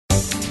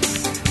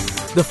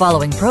The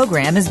following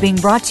program is being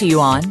brought to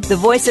you on the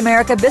Voice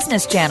America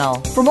Business Channel.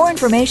 For more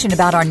information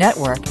about our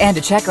network and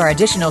to check our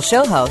additional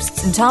show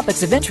hosts and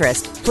topics of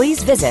interest,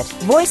 please visit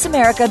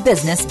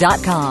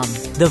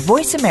voiceamericabusiness.com. The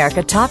Voice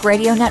America Talk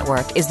Radio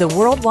Network is the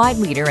worldwide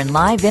leader in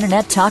live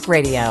Internet talk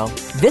radio.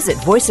 Visit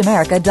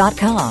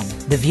voiceamerica.com.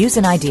 The views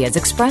and ideas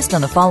expressed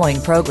on the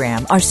following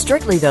program are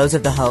strictly those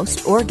of the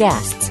host or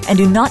guests and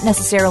do not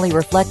necessarily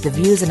reflect the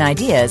views and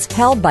ideas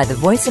held by the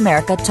Voice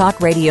America Talk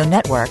Radio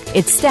Network,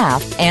 its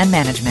staff, and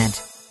management.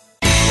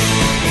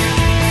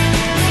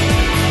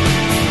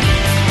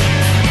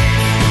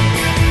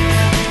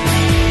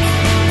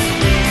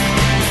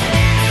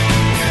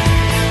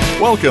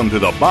 Welcome to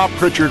the Bob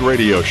Pritchard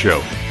Radio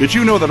Show. Did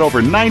you know that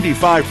over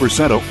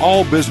 95% of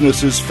all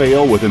businesses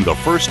fail within the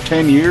first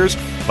 10 years?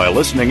 By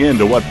listening in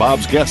to what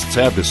Bob's guests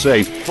have to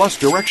say, plus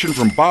direction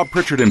from Bob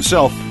Pritchard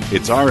himself,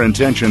 it's our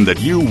intention that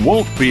you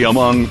won't be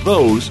among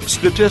those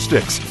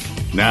statistics.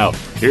 Now,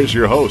 here's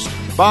your host,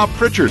 Bob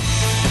Pritchard.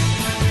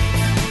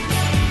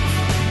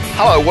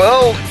 Hello,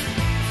 world.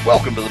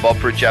 Welcome to the Bob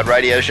Pritchard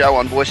Radio Show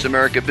on Voice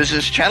America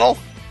Business Channel.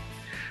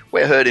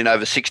 We're heard in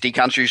over 60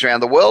 countries around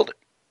the world,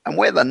 and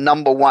we're the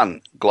number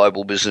one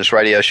global business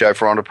radio show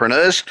for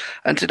entrepreneurs.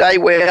 And today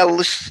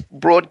we're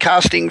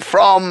broadcasting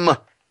from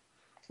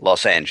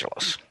Los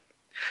Angeles.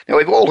 Now,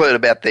 we've all heard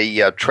about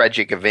the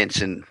tragic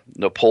events in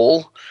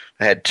Nepal.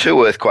 They had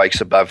 2 earthquakes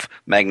above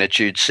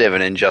magnitude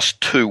 7 in just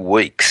 2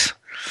 weeks.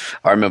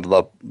 I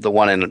remember the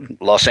one in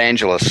Los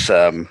Angeles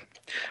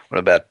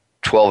about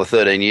 12 or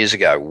 13 years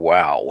ago.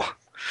 Wow.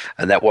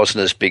 And that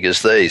wasn't as big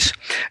as these.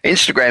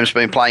 Instagram's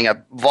been playing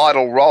a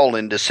vital role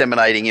in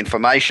disseminating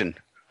information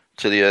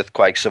to the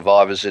earthquake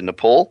survivors in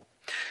Nepal.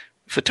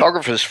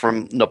 Photographers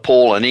from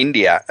Nepal and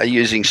India are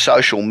using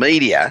social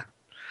media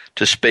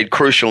to spread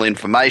crucial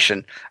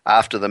information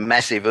after the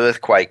massive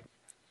earthquake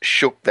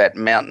shook that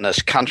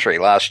mountainous country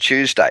last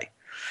Tuesday,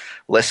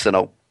 less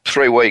than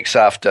 3 weeks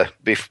after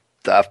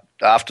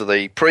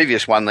the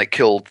previous one that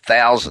killed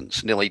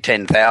thousands, nearly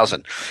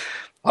 10,000.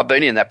 I've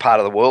been in that part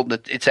of the world,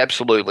 and it's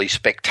absolutely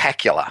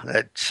spectacular.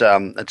 It's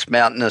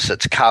mountainous,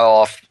 it's cut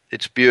off,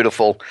 it's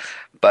beautiful,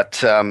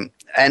 but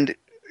and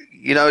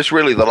you know, it's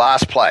really the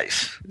last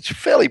place. It's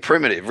fairly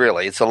primitive,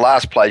 really. It's the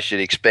last place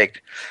you'd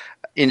expect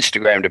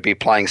Instagram to be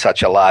playing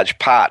such a large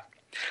part.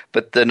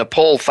 But the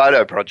Nepal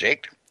Photo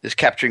Project is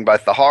capturing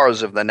both the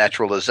horrors of the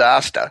natural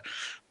disaster,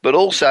 but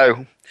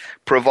also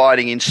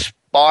providing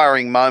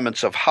inspiring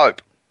moments of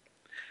hope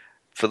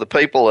for the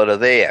people that are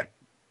there.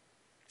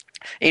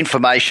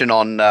 Information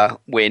on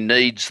where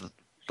needs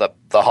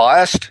the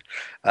highest,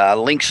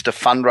 links to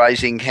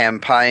fundraising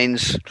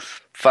campaigns,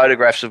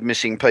 photographs of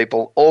missing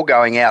people, all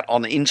going out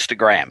on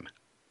Instagram.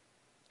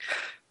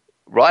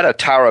 Writer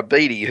Tara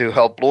Beatty, who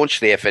helped launch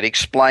the effort,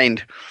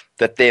 explained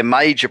that their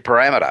major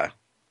parameter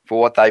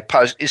for what they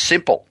post is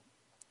simple.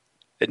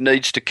 It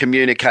needs to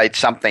communicate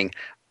something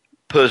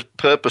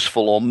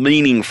purposeful or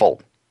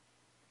meaningful.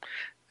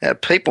 Now,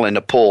 people in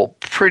Nepal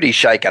pretty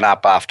shaken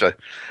up after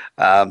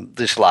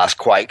this last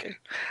quake,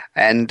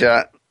 and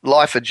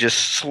life had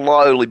just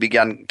slowly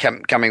begun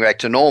coming back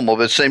to normal,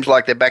 but it seems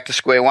like they're back to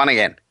square one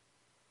again.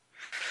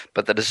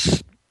 But the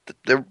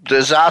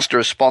disaster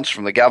response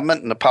from the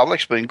government and the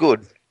public's been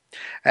good.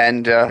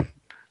 And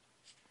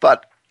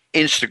but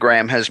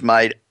Instagram has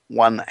made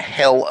one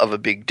hell of a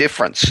big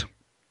difference.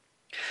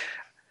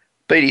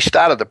 Beatty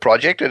started the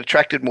project. It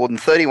attracted more than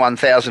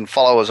 31,000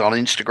 followers on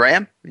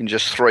Instagram in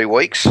just 3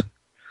 weeks.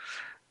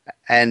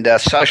 And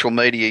social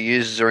media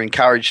users are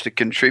encouraged to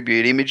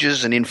contribute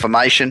images and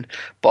information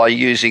by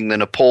using the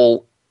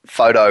Nepal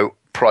Photo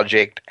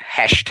Project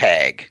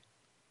hashtag.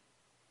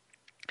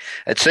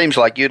 It seems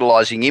like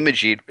utilizing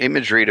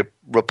imagery to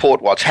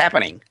report what's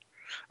happening,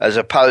 as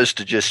opposed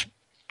to just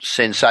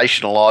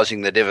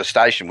sensationalizing the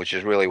devastation, which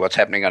is really what's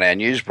happening on our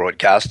news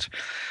broadcasts,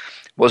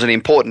 was an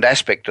important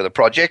aspect of the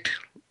project,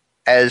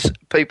 as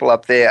people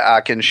up there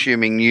are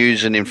consuming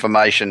news and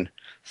information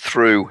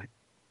through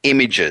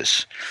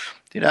images.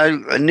 You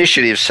know,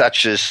 initiatives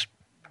such as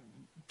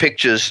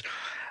pictures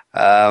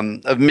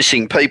of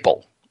missing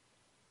people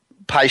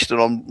pasted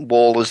on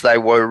wall as they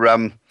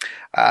were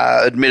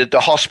admitted to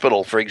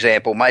hospital, for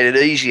example, made it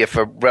easier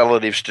for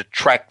relatives to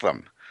track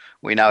them.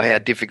 We know how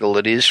difficult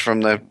it is from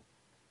the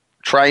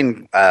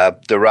train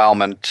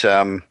derailment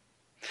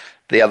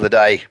the other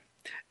day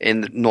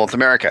in North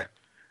America.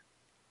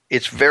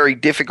 It's very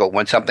difficult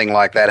when something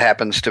like that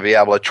happens to be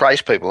able to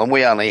trace people, and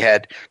we only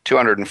had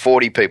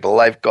 240 people.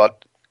 They've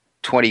got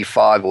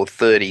 25 or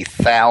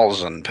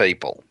 30,000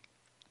 people.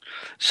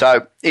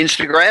 So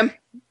Instagram,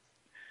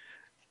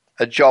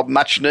 a job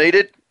much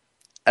needed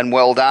and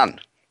well done.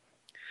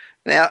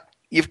 Now,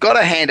 you've got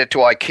to hand it to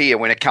IKEA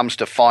when it comes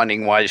to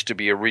finding ways to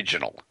be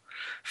original.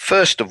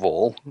 First of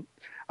all,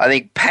 I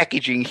think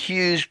packaging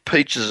huge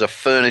pieces of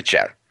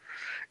furniture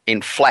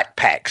in flat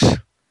packs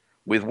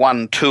with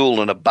one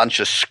tool and a bunch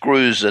of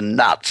screws and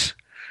nuts,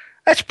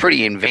 that's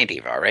pretty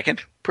inventive, I reckon,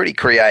 pretty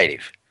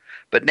creative.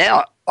 But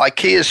now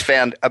IKEA's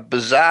found a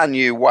bizarre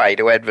new way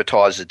to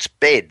advertise its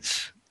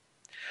beds.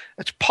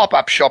 Its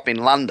pop-up shop in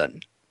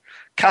London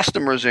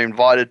customers are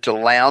invited to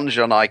lounge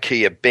on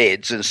IKEA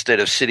beds instead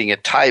of sitting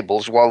at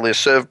tables while they're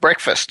served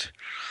breakfast.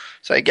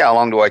 So you go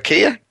along to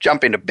IKEA,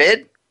 jump into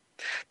bed.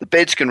 The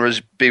beds can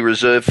be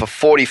reserved for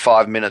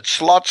 45-minute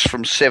slots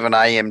from 7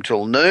 a.m.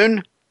 till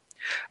noon.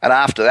 And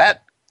after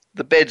that,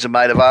 the beds are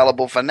made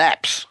available for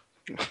naps.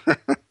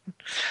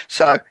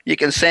 So you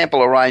can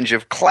sample a range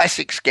of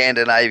classic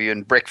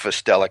Scandinavian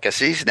breakfast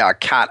delicacies. Now, I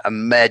can't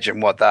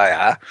imagine what they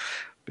are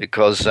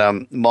because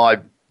my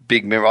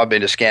big memory, I've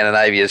been to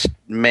Scandinavia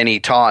many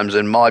times,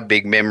 and my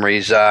big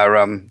memories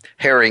are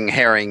herring,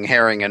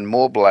 and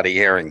more bloody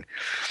herring.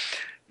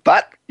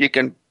 But you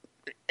can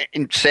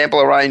sample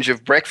a range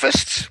of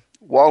breakfasts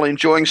while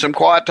enjoying some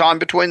quiet time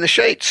between the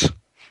sheets.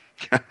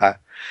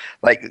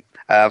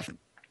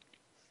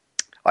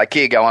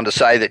 IKEA go on to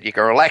say that you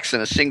can relax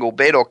in a single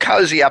bed or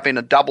cozy up in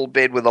a double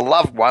bed with a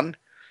loved one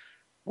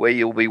where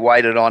you'll be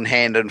waited on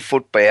hand and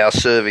foot by our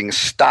serving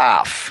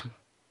staff.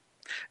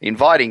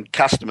 Inviting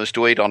customers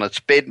to eat on its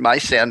bed may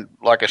sound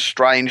like a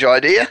strange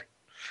idea,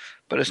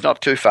 but it's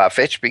not too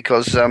far-fetched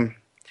because,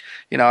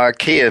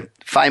 IKEA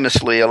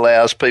famously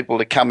allows people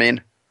to come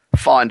in,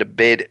 find a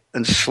bed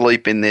and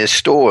sleep in their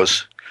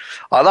stores.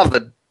 I love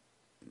the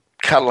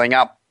cuddling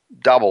up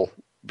double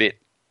bit.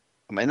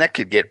 I mean, that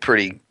could get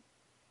pretty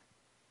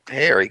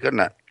hairy,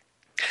 couldn't it?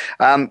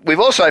 We've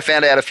also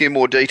found out a few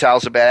more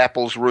details about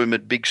Apple's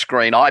rumoured big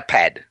screen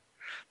iPad,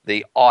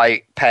 the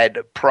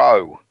iPad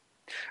Pro.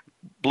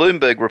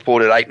 Bloomberg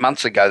reported 8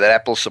 months ago that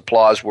Apple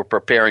suppliers were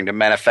preparing to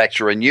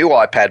manufacture a new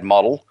iPad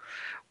model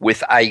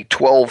with a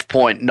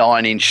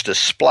 12.9-inch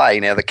display.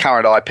 Now, the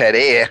current iPad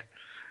Air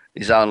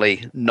is only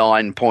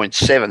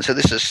 9.7, so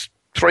this is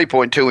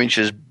 3.2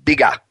 inches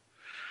bigger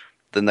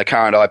than the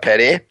current iPad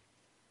Air.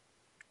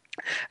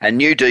 And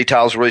new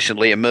details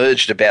recently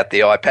emerged about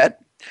the iPad.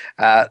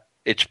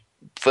 It's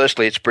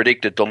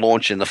predicted to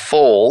launch in the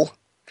fall.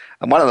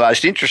 And one of the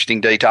most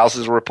interesting details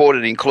is a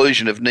reported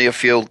inclusion of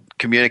near-field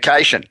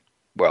communication,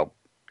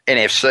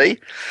 NFC,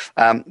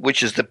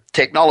 which is the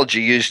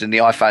technology used in the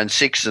iPhone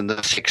 6 and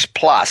the 6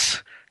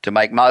 Plus to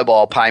make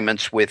mobile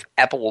payments with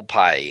Apple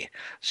Pay.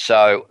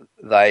 So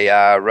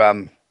they're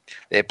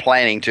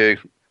planning to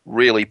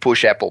really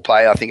push Apple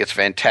Pay. I think it's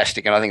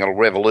fantastic, and I think it'll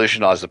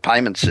revolutionise the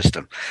payment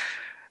system.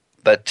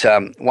 But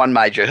one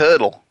major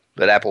hurdle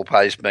that Apple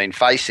Pay's been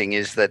facing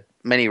is that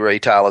many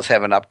retailers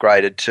haven't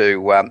upgraded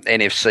to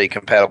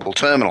NFC-compatible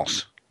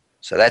terminals.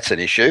 So that's an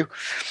issue.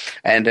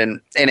 And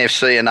an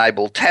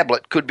NFC-enabled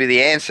tablet could be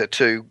the answer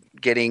to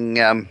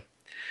getting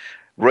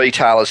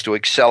retailers to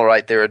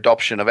accelerate their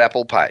adoption of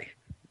Apple Pay.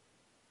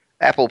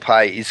 Apple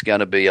Pay is going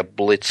to be a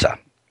blitzer.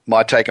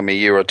 Might take them a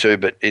year or two,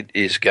 but it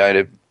is going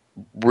to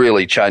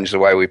really change the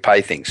way we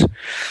pay things.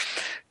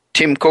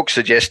 Tim Cook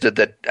suggested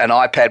that an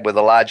iPad with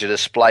a larger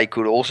display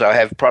could also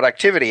have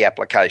productivity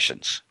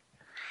applications.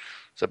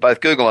 So both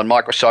Google and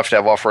Microsoft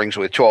have offerings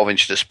with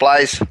 12-inch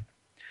displays,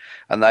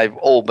 and they've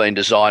all been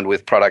designed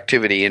with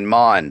productivity in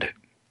mind.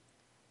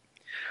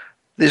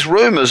 There's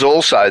rumours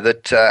also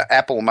that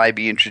Apple may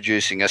be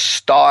introducing a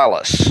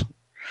stylus,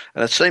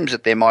 and it seems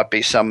that there might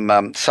be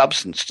some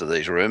substance to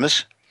these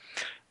rumours.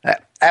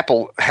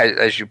 Apple,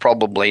 as you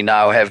probably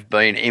know, have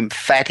been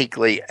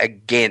emphatically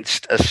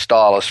against a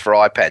stylus for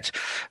iPads.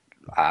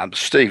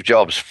 Steve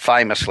Jobs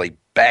famously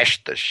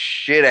bashed the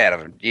shit out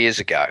of him years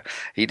ago.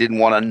 He didn't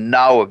want to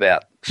know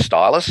about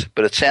stylus,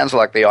 but it sounds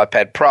like the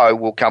iPad Pro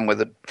will come with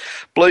a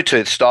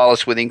Bluetooth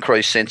stylus with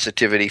increased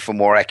sensitivity for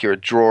more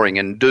accurate drawing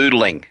and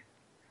doodling.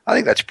 I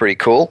think that's pretty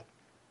cool.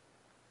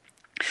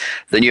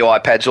 The new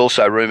iPad's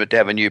also rumoured to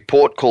have a new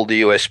port called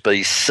the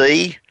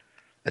USB-C.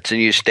 It's a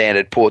new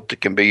standard port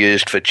that can be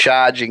used for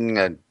charging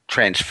and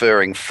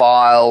transferring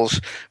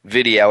files,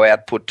 video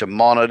output to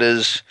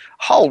monitors,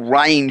 a whole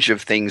range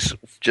of things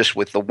just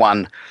with the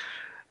one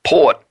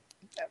port.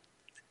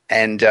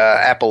 And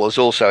Apple has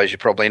also, as you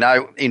probably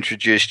know,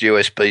 introduced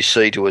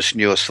USB-C to its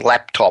newest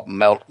laptop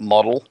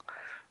model,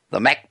 the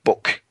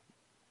MacBook.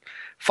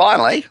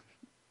 Finally,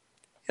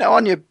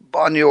 on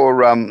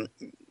your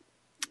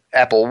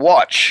Apple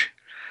Watch,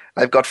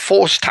 they've got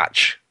Force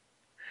Touch,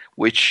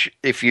 which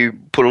if you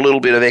put a little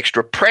bit of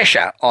extra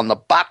pressure on the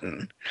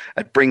button,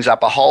 it brings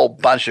up a whole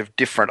bunch of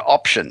different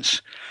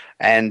options.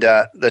 And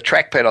the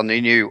trackpad on the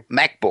new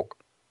MacBook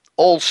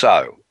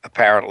also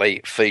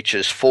apparently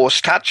features Force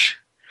Touch,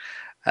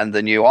 and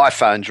the new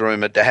iPhone's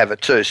rumoured to have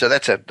it too. So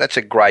that's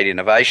a great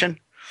innovation.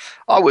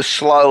 I was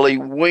slowly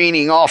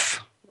weaning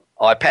off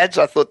iPads.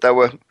 I thought they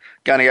were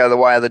going to go the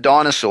way of the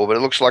dinosaur, but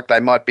it looks like they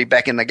might be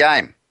back in the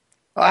game.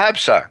 I hope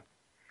so.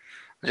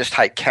 I just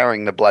hate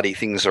carrying the bloody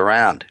things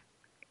around.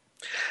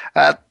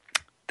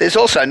 There's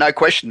also no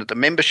question that the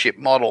membership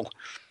model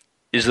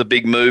is the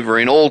big mover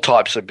in all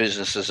types of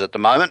businesses at the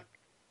moment.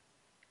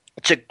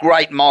 It's a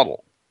great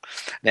model.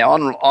 Now,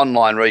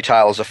 online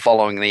retailers are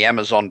following the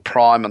Amazon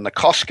Prime and the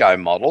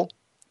Costco model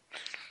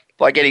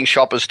by getting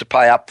shoppers to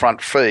pay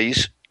upfront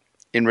fees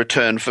in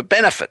return for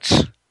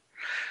benefits.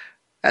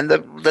 And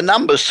the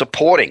numbers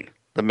supporting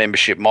the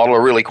membership model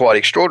are really quite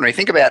extraordinary.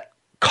 Think about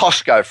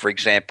Costco, for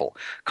example.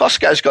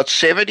 Costco's got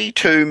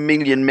 72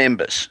 million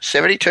members,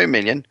 72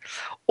 million,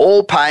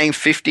 all paying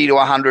 $50 to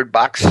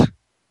 $100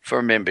 for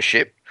a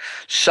membership.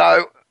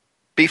 So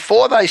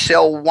before they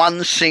sell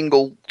one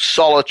single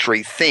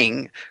solitary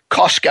thing,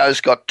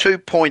 Costco's got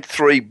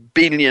 $2.3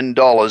 billion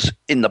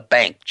in the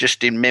bank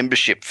just in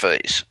membership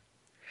fees.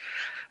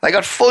 They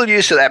got full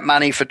use of that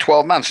money for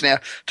 12 months. Now,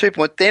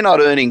 they're not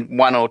earning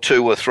 1 or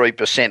 2 or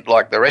 3%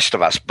 like the rest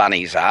of us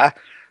bunnies are.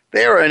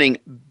 They're earning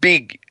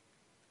big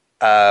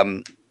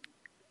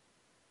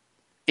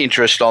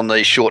interest on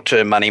these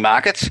short-term money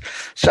markets.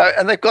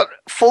 And they've got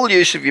full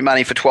use of your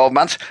money for 12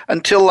 months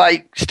until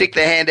they stick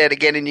their hand out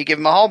again and you give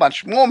them a whole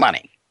bunch more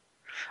money.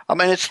 I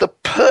mean, it's the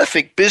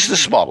perfect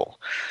business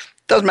model.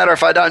 Doesn't matter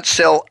if I don't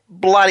sell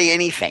bloody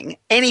anything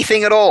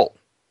at all.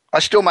 I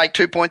still make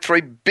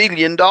 $2.3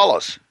 billion.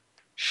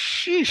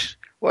 Sheesh,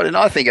 what didn't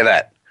I think of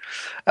that?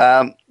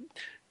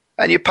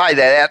 And you pay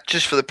that out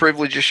just for the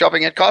privilege of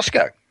shopping at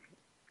Costco.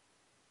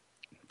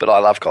 But I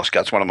love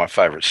Costco. It's one of my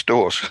favourite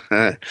stores.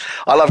 I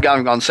love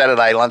going on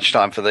Saturday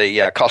lunchtime for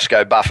the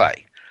Costco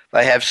buffet.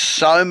 They have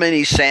so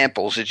many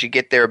samples that you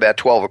get there about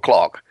 12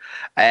 o'clock.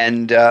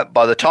 And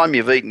by the time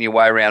you've eaten your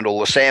way around all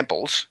the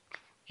samples,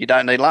 you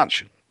don't need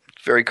lunch.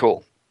 It's very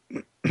cool.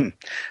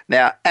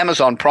 Now,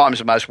 Amazon Prime is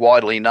the most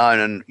widely known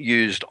and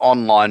used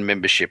online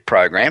membership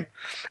program,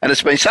 and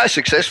it's been so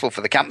successful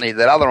for the company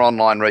that other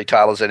online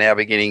retailers are now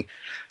beginning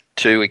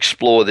to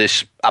explore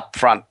this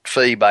upfront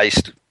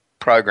fee-based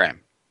program.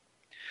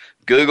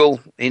 Google,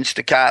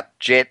 Instacart,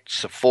 Jet,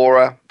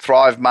 Sephora,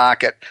 Thrive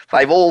Market,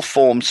 they've all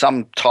formed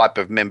some type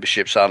of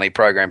memberships-only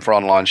program for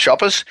online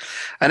shoppers,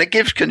 and it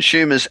gives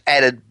consumers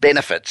added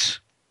benefits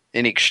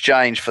in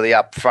exchange for the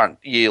upfront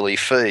yearly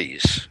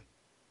fees.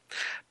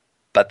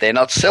 But they're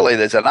not silly.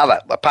 There's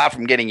another, apart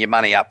from getting your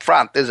money up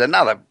front, there's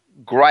another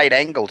great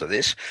angle to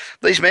this.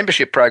 These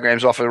membership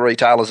programs offer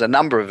retailers a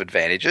number of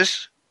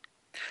advantages,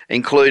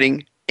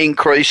 including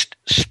increased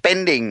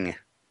spending.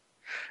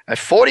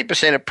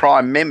 40% of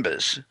Prime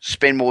members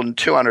spend more than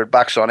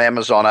 $200 on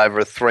Amazon over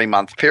a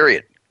 3-month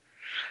period,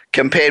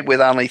 compared with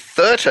only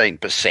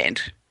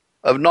 13%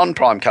 of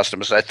non-Prime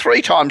customers. So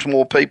 3 times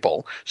more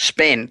people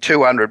spend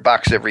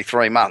 $200 every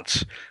 3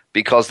 months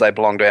because they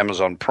belong to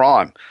Amazon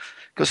Prime.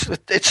 Because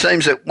it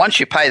seems that once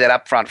you pay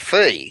that upfront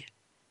fee,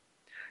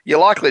 you're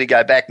likely to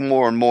go back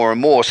more and more and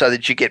more so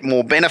that you get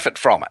more benefit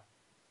from it.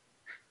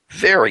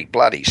 Very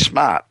bloody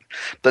smart.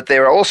 But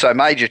there are also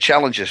major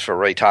challenges for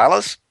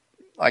retailers.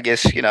 I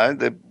guess,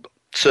 the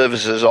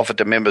services offered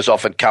to members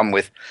often come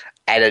with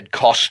added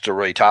costs to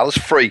retailers.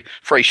 Free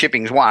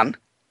shipping's one.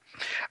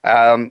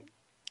 And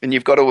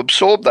you've got to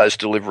absorb those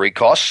delivery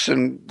costs,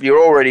 and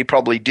you're already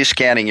probably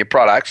discounting your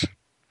products.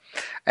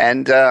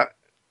 And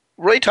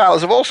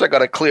retailers have also got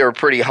to clear a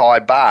pretty high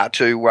bar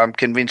to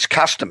convince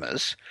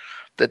customers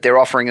that they're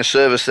offering a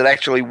service that's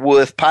actually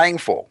worth paying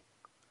for.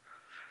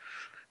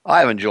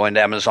 I haven't joined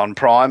Amazon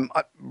Prime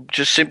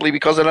just simply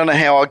because I don't know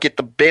how I get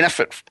the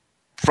benefit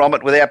from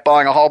it without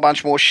buying a whole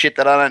bunch more shit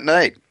that I don't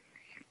need.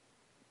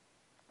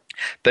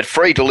 But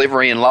free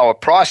delivery and lower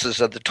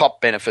prices are the top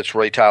benefits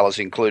retailers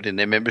include in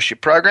their membership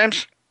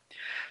programs.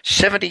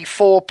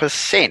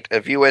 74%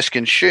 of US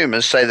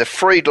consumers say the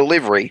free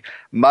delivery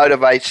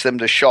motivates them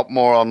to shop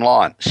more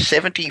online.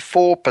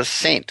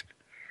 74%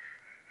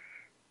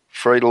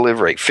 free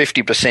delivery.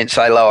 50%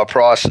 say lower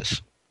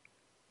prices.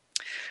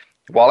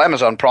 While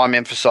Amazon Prime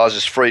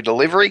emphasises free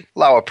delivery,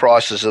 lower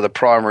prices are the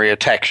primary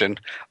attraction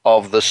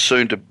of the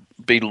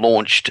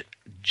soon-to-be-launched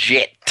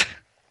Jet.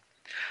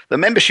 The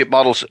membership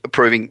models are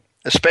proving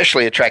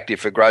especially attractive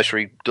for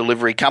grocery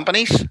delivery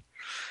companies.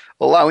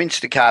 Although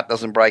Instacart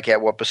doesn't break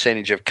out what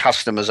percentage of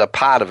customers are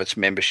part of its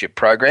membership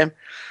program,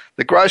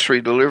 the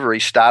grocery delivery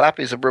startup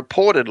is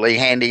reportedly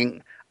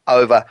handing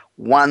over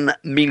 $1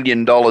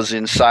 million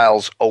in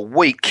sales a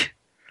week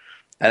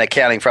and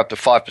accounting for up to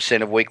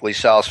 5% of weekly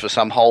sales for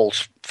some whole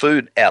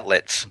food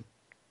outlets.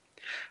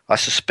 I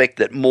suspect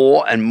that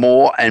more and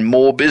more and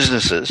more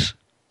businesses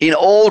in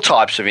all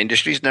types of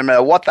industries, no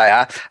matter what they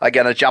are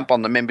going to jump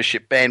on the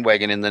membership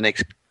bandwagon in the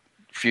next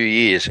few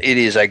years. It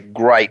is a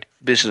great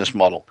business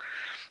model.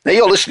 Now,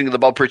 you're listening to the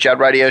Bob Pritchard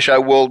Radio Show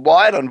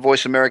worldwide on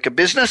Voice America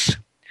Business.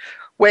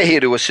 We're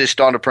here to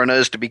assist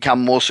entrepreneurs to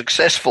become more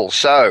successful.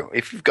 So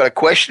if you've got a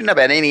question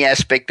about any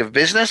aspect of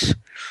business,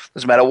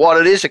 doesn't matter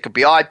what it is, it could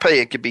be IP,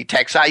 it could be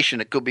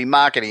taxation, it could be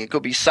marketing, it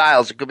could be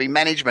sales, it could be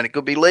management, it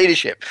could be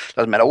leadership.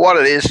 Doesn't matter what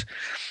it is,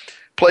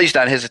 please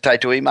don't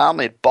hesitate to email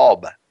me at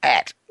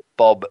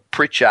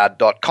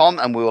bob@bobpritchard.com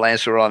and we will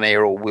answer it on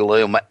air or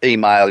we'll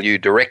email you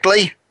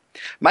directly.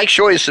 Make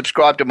sure you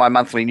subscribe to my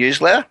monthly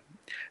newsletter.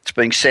 It's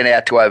being sent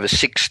out to over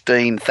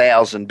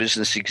 16,000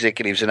 business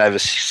executives in over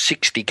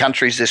 60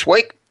 countries this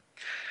week.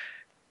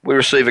 We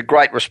receive a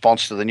great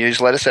response to the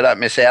newsletter, so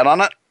don't miss out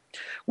on it.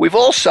 We've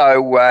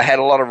also had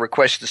a lot of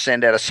requests to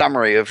send out a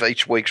summary of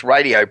each week's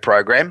radio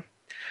program,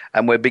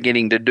 and we're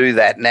beginning to do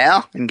that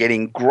now and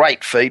getting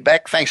great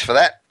feedback. Thanks for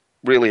that.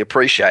 Really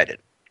appreciate it.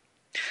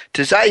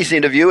 Today's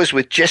interview is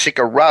with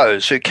Jessica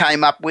Rose, who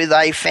came up with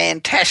a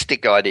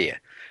fantastic idea.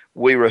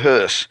 We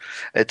Rehearse.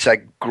 It's a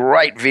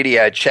great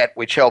video chat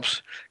which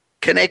helps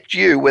connect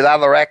you with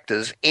other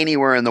actors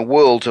anywhere in the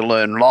world to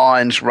learn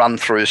lines, run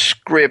through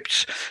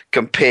scripts,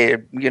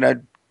 compare,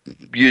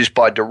 used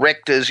by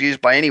directors,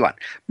 used by anyone.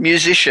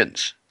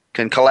 Musicians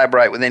can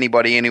collaborate with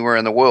anybody anywhere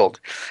in the world.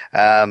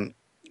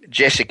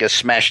 Jessica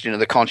smashed into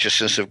the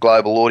consciousness of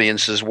global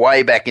audiences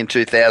way back in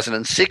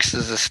 2006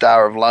 as the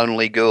star of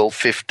Lonely Girl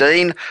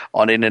 15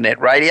 on internet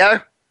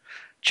radio.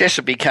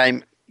 Jessica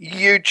became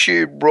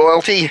YouTube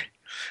royalty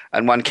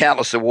and won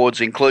countless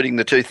awards, including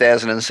the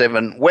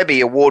 2007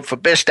 Webby Award for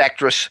Best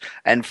Actress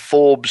and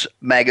Forbes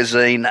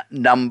magazine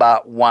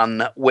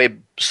 #1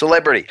 web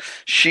celebrity.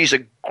 She's a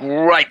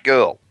great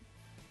girl.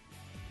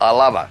 I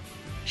love her,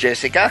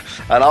 Jessica,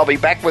 and I'll be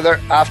back with her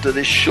after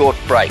this short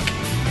break.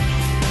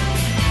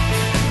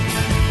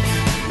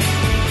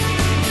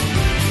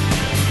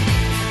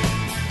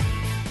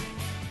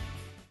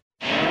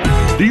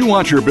 Do you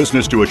want your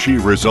business to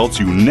achieve results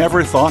you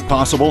never thought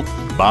possible?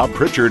 Bob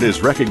Pritchard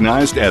is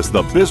recognized as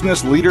the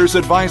Business Leader's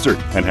Advisor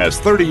and has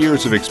 30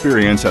 years of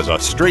experience as a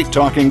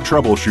straight-talking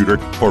troubleshooter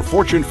for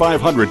Fortune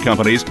 500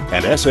 companies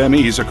and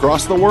SMEs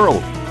across the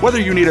world.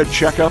 Whether you need a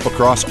checkup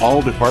across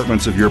all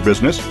departments of your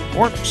business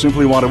or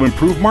simply want to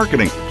improve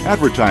marketing,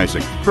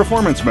 advertising,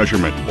 performance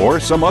measurement, or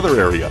some other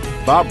area,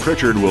 Bob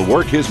Pritchard will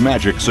work his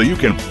magic so you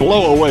can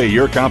blow away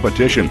your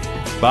competition.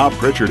 Bob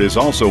Pritchard is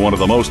also one of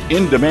the most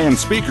in-demand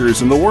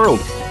speakers in the world.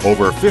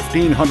 Over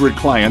 1,500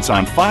 clients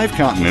on 5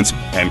 continents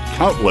and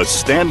countless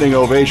standing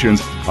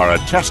ovations are a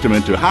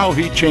testament to how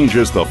he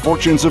changes the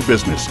fortunes of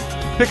business.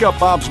 Pick up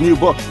Bob's new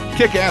book,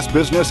 Kick-Ass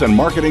Business and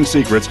Marketing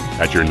Secrets,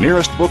 at your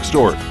nearest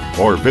bookstore,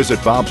 or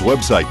visit Bob's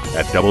website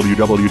at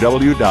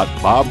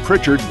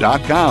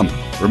www.bobpritchard.com.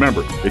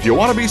 Remember, if you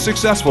want to be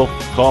successful,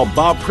 call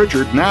Bob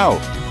Pritchard now.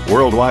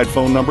 Worldwide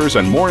phone numbers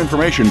and more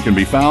information can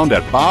be found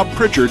at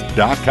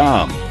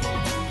bobpritchard.com.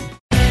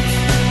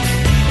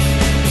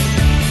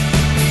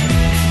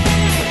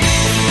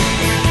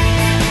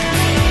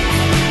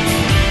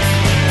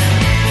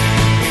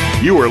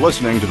 You are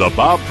listening to the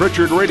Bob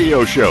Pritchard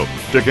Radio Show.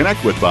 To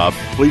connect with Bob,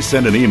 please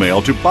send an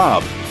email to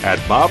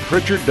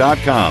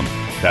bob@bobpritchard.com.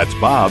 That's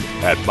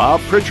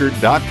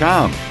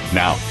bob@bobpritchard.com.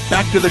 Now,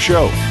 back to the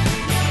show.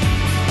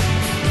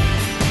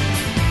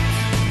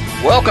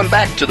 Welcome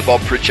back to the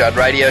Bob Pritchard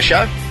Radio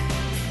Show.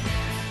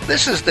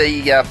 This is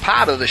the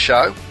part of the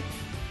show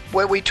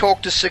where we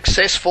talk to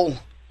successful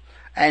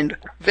and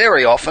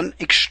very often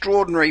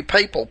extraordinary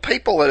people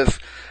that have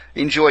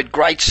enjoyed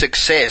great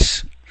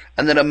success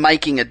and that are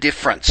making a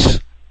difference.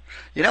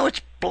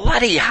 It's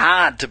bloody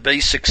hard to be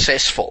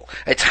successful.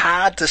 It's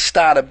hard to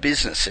start a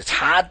business. It's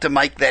hard to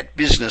make that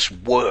business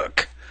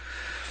work.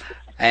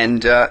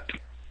 And there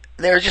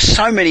are just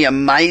so many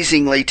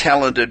amazingly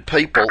talented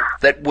people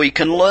that we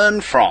can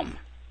learn from.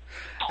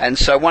 And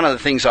so one of the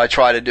things I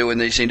try to do in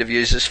these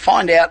interviews is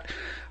find out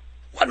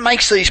what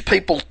makes these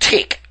people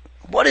tick.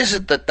 What is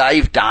it that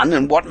they've done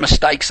and what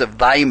mistakes have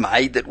they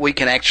made that we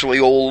can actually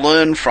all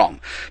learn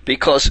from?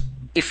 Because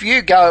if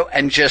you go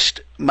and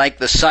just make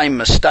the same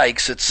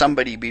mistakes that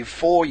somebody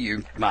before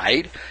you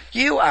made,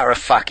 you are a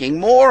fucking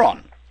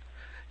moron.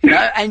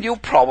 And you'll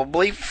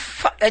probably,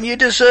 and you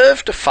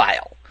deserve to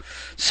fail.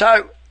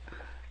 So,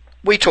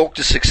 we talk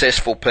to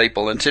successful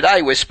people, and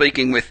today we're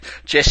speaking with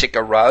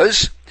Jessica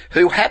Rose,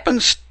 who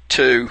happens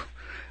to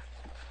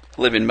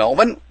live in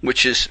Melbourne,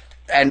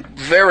 and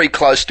very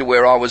close to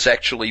where I was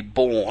actually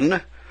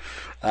born,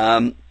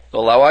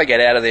 although I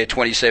got out of there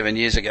 27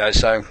 years ago,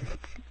 so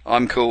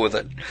I'm cool with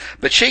it.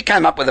 But she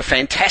came up with a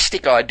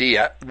fantastic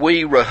idea,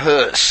 We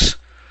Rehearse.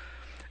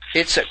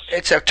 It's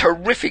a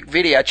terrific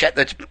video chat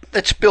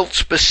that's built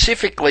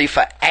specifically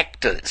for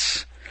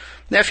actors.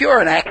 Now, if you're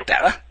an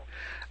actor,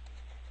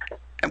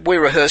 We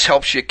Rehearse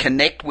helps you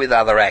connect with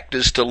other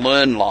actors to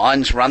learn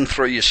lines, run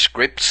through your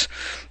scripts,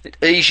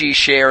 easy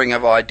sharing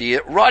of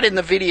idea right in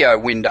the video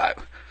window.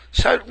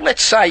 So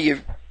let's say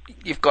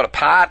you've got a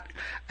part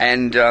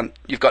and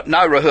you've got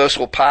no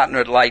rehearsal partner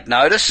at late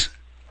notice.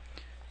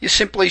 You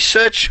simply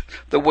search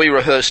the We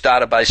Rehearse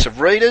database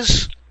of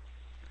readers,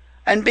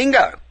 and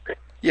bingo,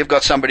 you've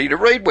got somebody to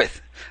read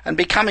with. And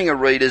becoming a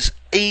reader's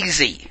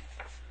easy.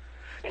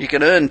 You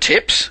can earn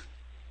tips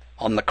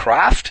on the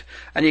craft,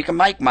 and you can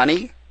make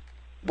money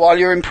while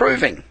you're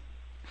improving.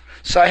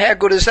 So how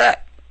good is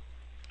that?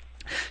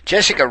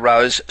 Jessica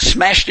Rose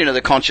smashed into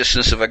the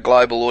consciousness of a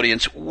global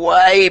audience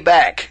way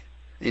back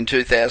in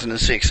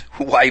 2006.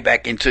 Way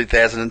back in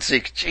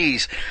 2006.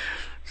 Jeez,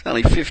 it's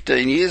only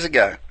 15 years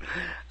ago.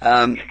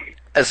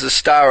 As the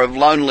star of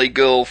Lonely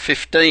Girl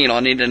 15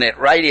 on internet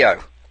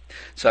radio.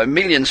 So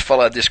millions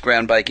followed this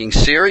groundbreaking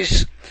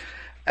series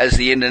as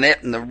the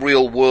internet and the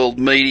real world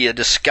media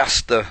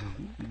discussed the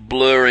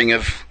blurring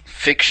of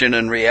fiction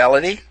and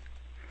reality.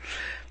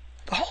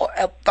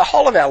 The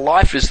whole of our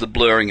life is the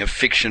blurring of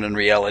fiction and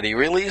reality,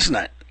 really, isn't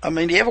it? I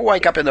mean, do you ever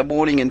wake up in the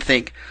morning and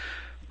think,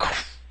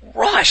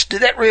 Christ,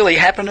 did that really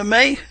happen to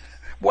me?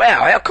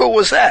 Wow, how cool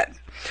was that?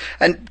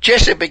 And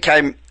Jessica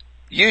became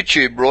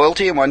YouTube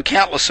royalty and won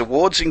countless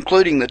awards,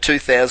 including the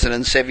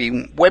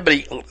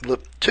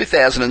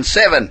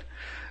 2007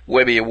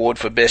 Webby Award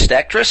for Best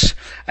Actress,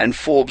 and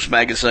Forbes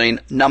magazine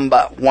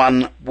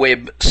 #1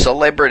 web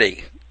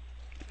celebrity.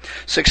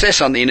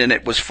 Success on the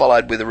internet was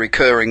followed with a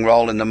recurring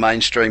role in the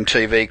mainstream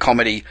TV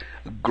comedy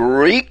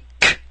Greek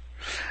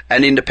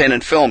and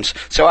independent films.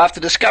 So after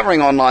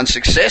discovering online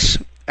success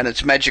and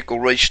its magical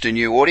reach to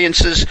new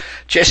audiences,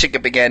 Jessica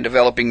began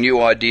developing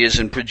new ideas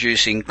and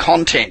producing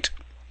content.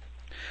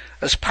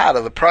 As part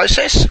of the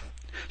process,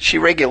 she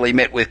regularly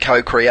met with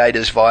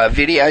co-creators via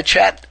video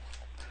chat,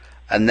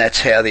 and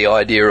that's how the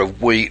idea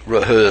of We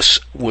Rehearse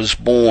was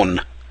born.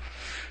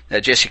 Now,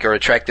 Jessica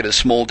attracted a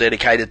small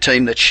dedicated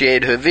team that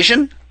shared her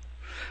vision,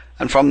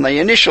 and from the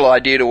initial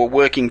idea to a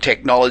working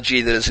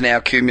technology that has now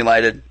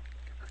culminated,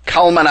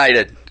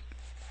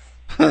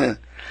 can't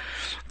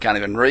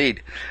even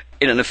read,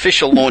 in an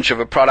official launch of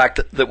a product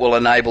that will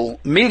enable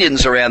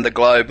millions around the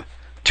globe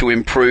to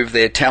improve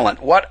their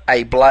talent. What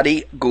a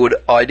bloody good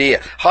idea.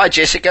 Hi,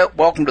 Jessica.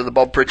 Welcome to the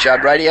Bob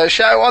Pritchard Radio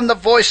Show on the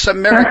Voice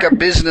America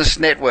Business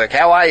Network.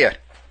 How are you?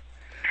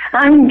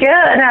 I'm good.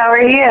 How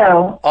are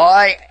you?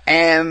 I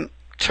am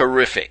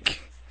terrific.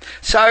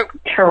 So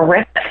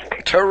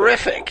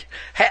terrific.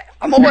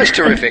 I'm always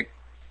terrific.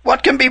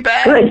 What can be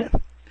bad?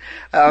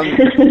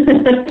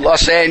 Good.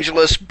 Los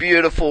Angeles,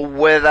 beautiful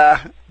weather,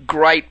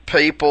 great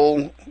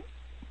people,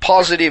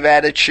 positive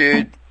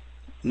attitude,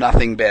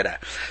 nothing better.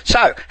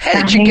 So, how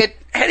did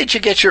you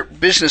get your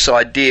business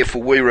idea for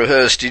We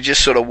Rehearse? Did you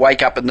just sort of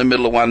wake up in the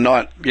middle of one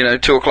night,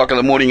 2 o'clock in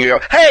the morning, and you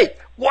go, "Hey,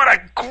 what a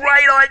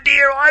great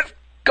idea! I've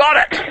got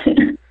it."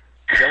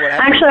 Is that what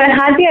happened? Actually, I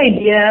had the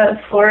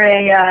idea for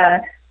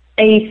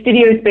a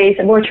studio space,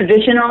 a more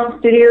traditional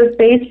studio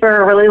space,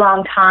 for a really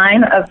long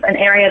time, of an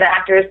area that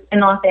actors in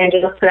Los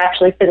Angeles could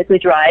actually physically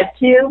drive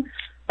to.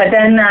 But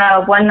then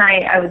one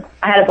night I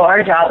had a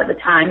bar job at the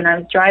time, and I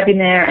was driving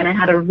there, and I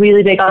had a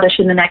really big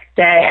audition the next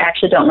day. I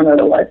actually don't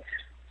remember what it was,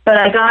 but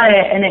I got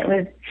it, and it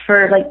was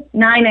for like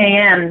 9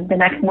 a.m. the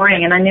next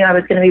morning, and I knew I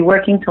was going to be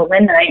working till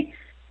midnight.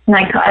 And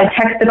I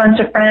texted a bunch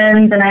of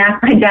friends, and I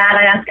asked my dad,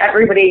 I asked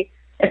everybody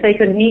if they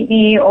could meet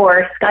me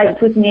or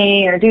Skype with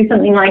me or do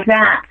something like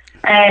that.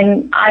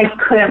 And I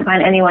couldn't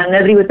find anyone.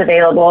 Nobody was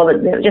available.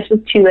 It just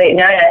was too late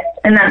notice.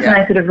 And that's when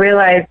I sort of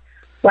realized,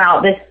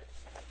 wow,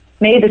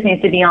 maybe this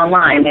needs to be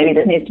online. Maybe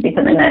this needs to be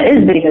something that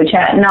is video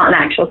chat, not an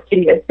actual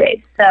studio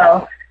space.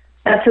 So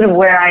that's sort of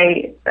where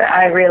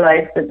I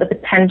realized that the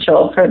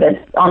potential for this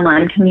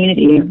online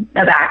community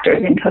of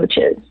actors and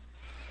coaches.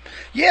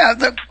 Yeah,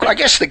 I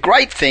guess the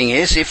great thing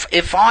is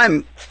if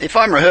I'm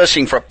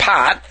rehearsing for a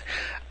part,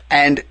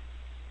 and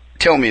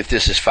tell me if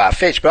this is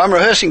far-fetched, but I'm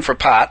rehearsing for a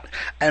part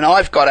and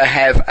I've got to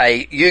have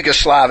a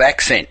Yugoslav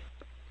accent.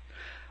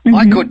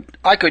 Mm-hmm.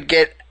 I could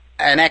get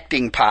an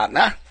acting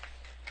partner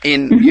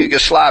in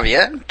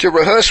Yugoslavia to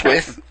rehearse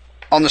with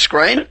on the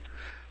screen.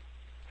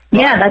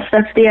 Yeah,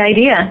 that's the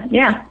idea.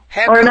 Yeah.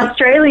 An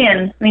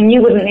Australian. I mean,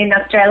 you wouldn't need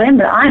an Australian,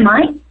 but I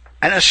might.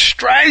 An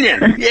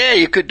Australian. Yeah,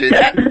 you could do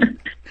that.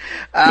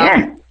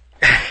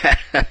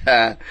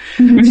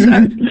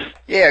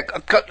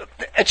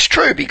 It's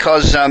true,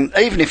 because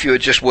even if you were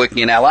just working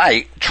in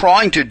LA,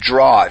 trying to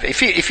drive,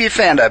 if you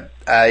found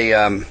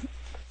a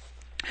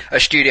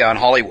studio in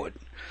Hollywood,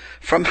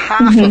 from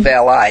half of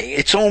LA,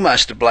 it's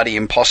almost a bloody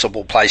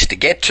impossible place to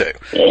get to.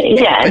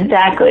 Yeah,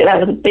 exactly. That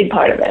was a big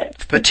part of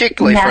it.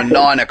 Particularly for a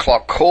 9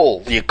 o'clock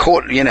call, you'd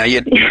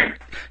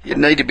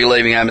need to be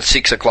leaving home at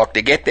 6 o'clock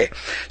to get there.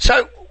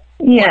 So,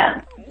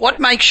 what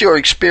makes your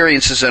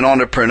experience as an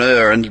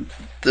entrepreneur and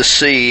the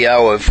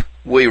CEO of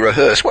We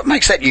Rehearse, what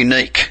makes that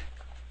unique?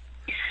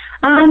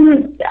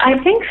 I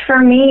think for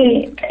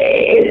me,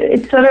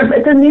 it's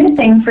a new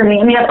thing for me.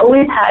 I mean, I've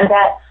always had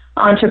that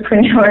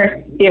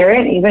entrepreneur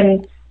spirit.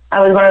 Even I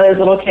was one of those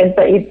little kids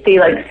that you'd see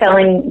like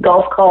selling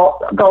golf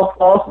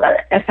balls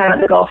that I found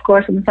at the golf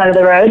course on the side of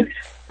the road.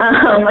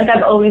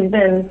 I've always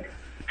been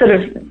sort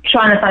of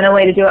trying to find a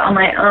way to do it on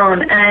my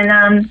own.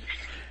 And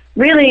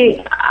really,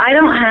 I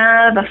don't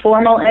have a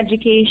formal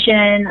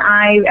education.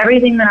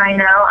 Everything that I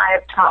know,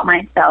 I've taught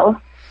myself.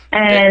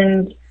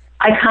 And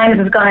I kind of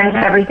have gone into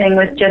everything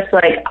with just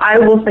like, I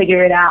will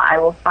figure it out. I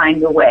will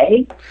find a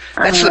way.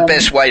 That's the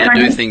best way to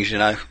do things,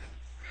 Yeah,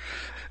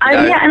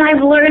 and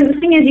I've learned, the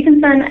thing is, you can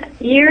spend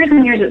years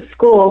and years at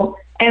school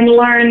and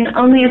learn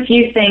only a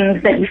few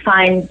things that you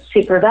find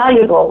super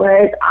valuable,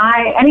 whereas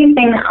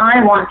anything that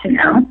I want to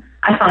know,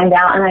 I find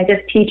out and I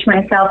just teach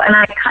myself, and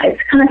it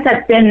kind of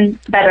sets in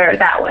better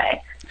that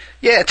way.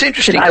 Yeah, it's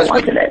interesting because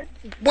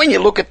when you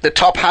look at the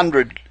top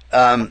 100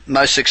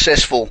 most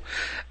successful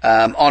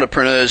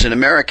entrepreneurs in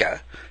America,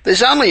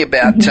 there's only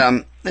about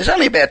 20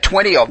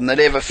 of them that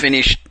ever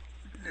finished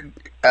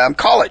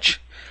college.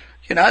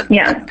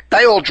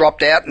 They all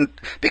dropped out, and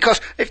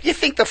because if you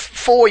think the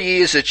 4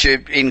 years that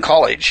you're in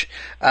college,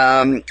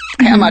 how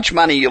much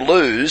money you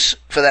lose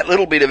for that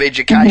little bit of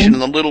education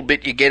and the little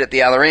bit you get at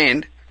the other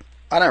end,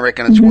 I don't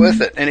reckon it's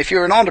worth it. And if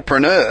you're an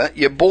entrepreneur,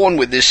 you're born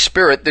with this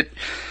spirit that,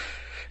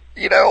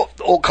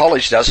 all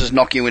college does is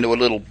knock you into a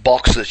little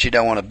box that you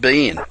don't want to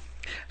be in.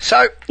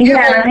 So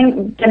I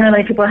think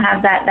generally people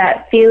have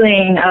that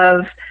feeling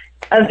of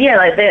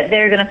like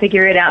they're going to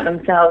figure it out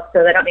themselves,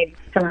 so they don't need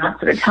someone else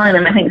sort of telling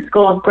them. I think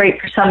school is great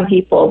for some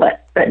people,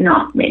 but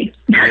not me.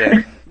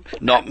 Yeah,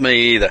 not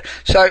me either.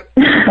 So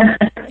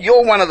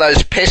you're one of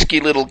those pesky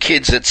little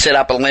kids that set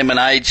up a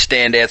lemonade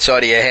stand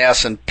outside of your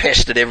house and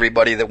pestered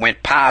everybody that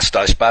went past,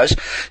 I suppose.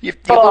 You've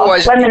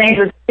always... Lemonade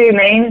was too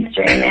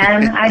mainstream,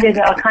 man. I did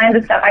all kinds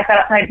of stuff. I set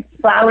up my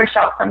flower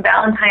shops on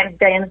Valentine's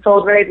Day and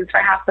sold roses for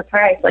half the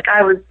price. Like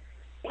I was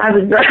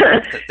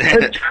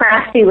a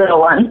crafty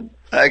little one.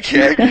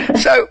 Okay.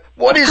 So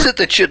what is it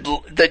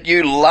that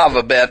you love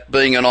about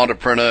being an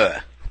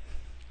entrepreneur?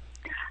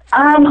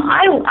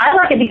 I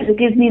like it because it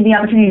gives me the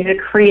opportunity to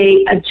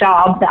create a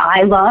job that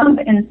I love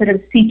instead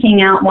of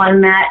seeking out one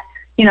that,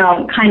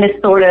 kind of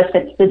sort of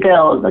fits the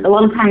bills. Like a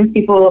lot of times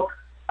people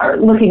are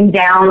looking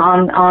down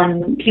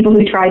on people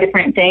who try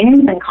different things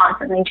and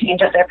constantly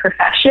change up their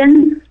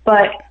profession.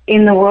 But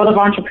in the world of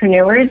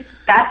entrepreneurs,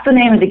 that's the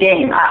name of the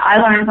game. I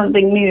learn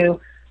something new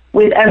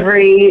with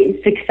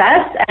every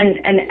success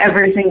and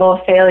every single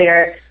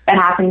failure that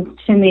happens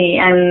to me,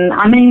 and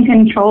I'm in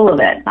control of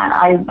it.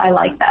 I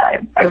like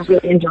that. I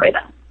really enjoy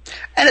that.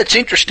 And it's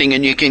interesting,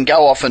 and you can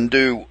go off and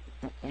do,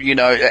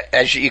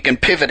 as you can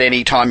pivot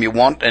any time you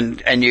want,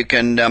 and you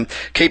can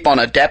keep on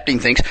adapting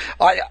things.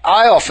 I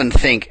often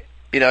think,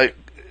 can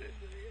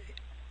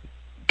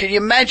you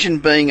imagine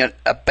being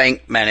a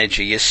bank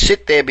manager? You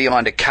sit there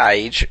behind a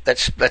cage.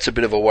 That's a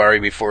bit of a worry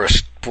before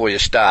you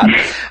start.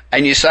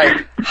 And you say,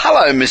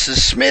 "Hello, Mrs.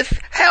 Smith.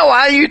 How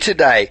are you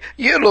today?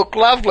 You look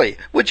lovely.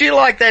 Would you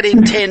like that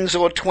in 10s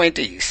or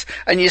 20s?"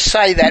 And you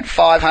say that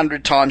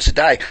 500 times a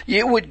day.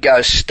 You would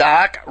go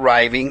stark,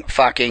 raving,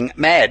 fucking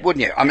mad,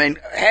 wouldn't you? I mean,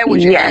 how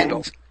would you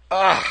handle?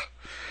 Ugh.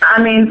 I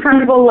mean,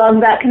 some people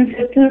love that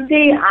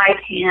consistency. I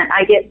can't.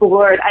 I get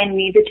bored. I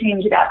need to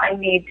change it up. I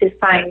need to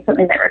find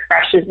something that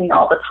refreshes me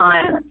all the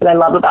time. That's what I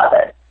love about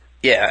it.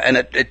 Yeah, and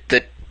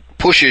it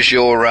pushes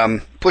your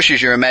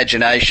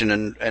imagination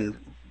and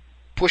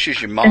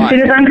pushes your mind. As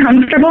soon as I'm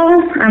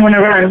comfortable, I'm going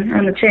to run. I'm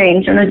going to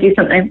change. I'm going to do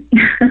something.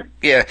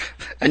 Yeah,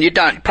 and you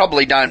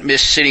probably don't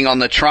miss sitting on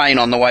the train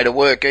on the way to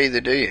work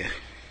either, do you?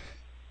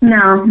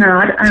 No,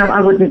 I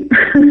wouldn't.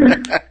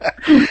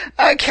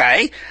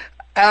 Okay.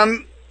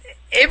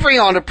 Every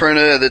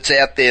entrepreneur that's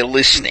out there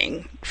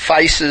listening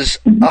faces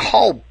a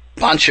whole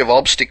bunch of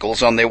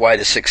obstacles on their way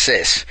to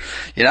success.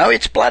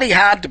 It's bloody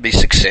hard to be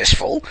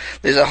successful.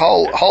 There's a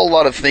whole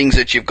lot of things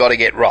that you've got to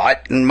get right,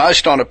 and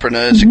most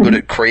entrepreneurs are good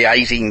at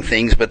creating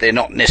things, but they're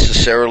not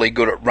necessarily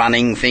good at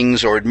running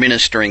things or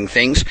administering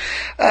things.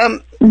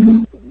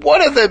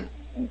 What are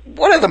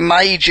the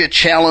major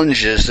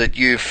challenges that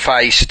you've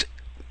faced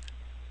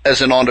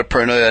as an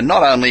entrepreneur,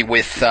 not only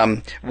with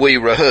We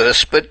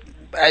Rehearse, but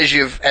as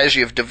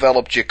you've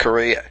developed your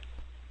career?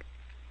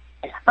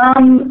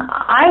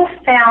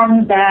 I've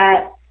found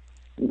that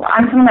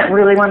I'm someone that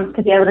really wants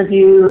to be able to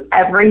do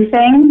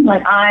everything.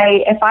 Like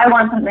if I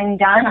want something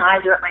done,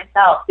 I do it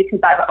myself because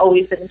I've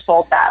always been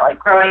told that. Like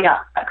growing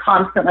up,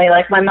 constantly.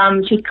 Like my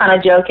mom, she's kind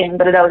of joking,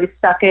 but it always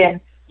sunk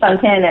in.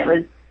 It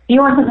was, if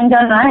you want something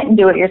done right, and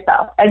do it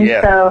yourself. And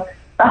so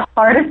the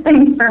hardest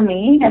thing for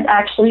me has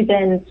actually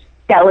been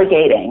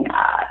delegating.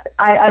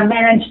 I've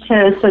managed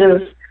to sort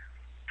of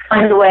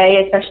find a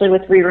way, especially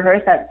with We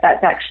Rehearse, that's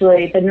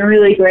actually been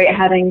really great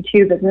having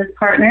two business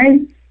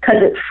partners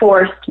because it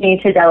forced me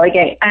to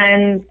delegate.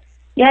 And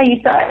you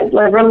start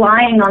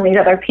relying on these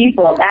other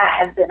people.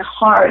 That has been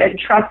hard, and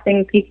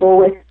trusting people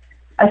with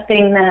a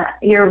thing that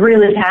you're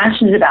really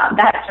passionate about,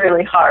 that's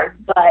really hard.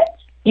 But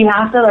you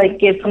have to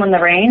give someone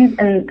the reins,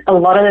 and a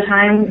lot of the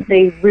time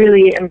they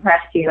really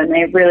impress you and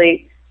they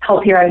really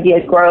help your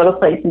ideas grow to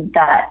places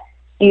that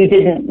you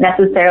didn't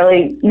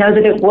necessarily know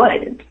that it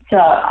would. So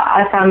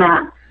I found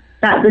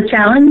that's a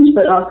challenge,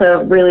 but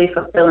also really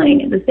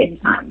fulfilling at the same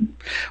time.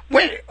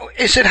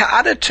 Is it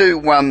harder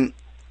to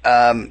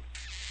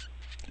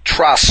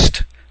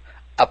trust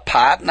a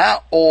partner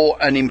or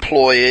an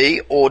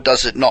employee, or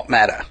does it not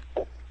matter?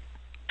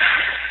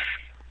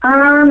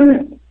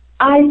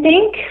 I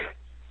think,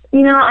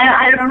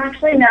 I don't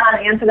actually know how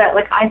to answer that.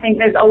 I think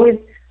there's always,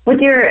 with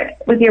your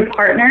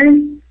partners,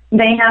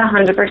 they have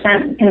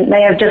 100%,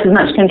 they have just as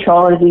much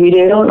control as you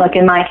do. Like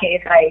in my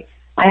case,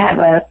 I have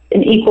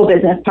an equal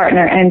business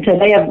partner, and so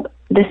they have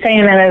the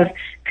same amount of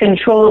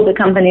control of the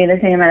company, the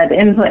same amount of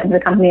input into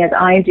the company as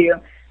I do.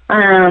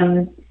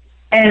 And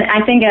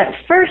I think at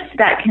first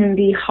that can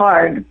be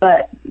hard,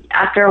 but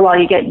after a while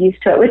you get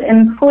used to it. With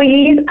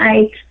employees,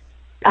 I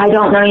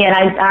don't know yet.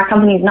 Our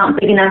company is not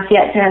big enough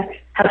yet to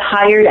have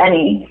hired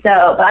any, so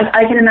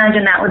I can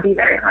imagine that would be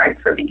very hard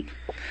for me.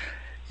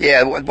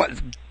 Yeah,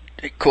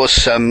 of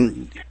course,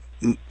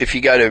 if you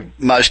go to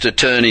most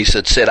attorneys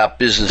that set up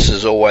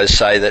businesses, always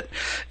say that,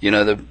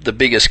 the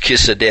biggest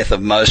kiss of death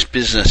of most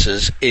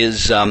businesses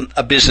is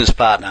a business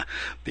partner,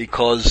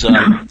 because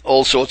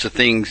all sorts of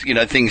things,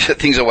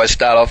 things always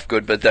start off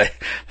good, but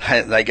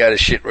they go to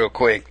shit real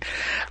quick.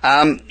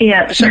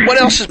 So what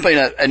else has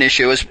been an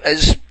issue?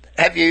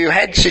 Have you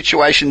had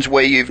situations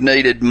where you've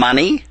needed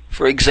money,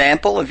 for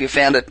example? Have you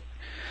found it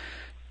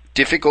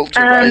difficult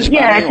to raise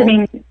money? I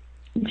mean,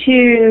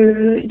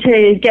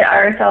 to get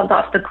ourselves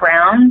off the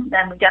ground,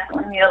 then we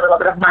definitely need a little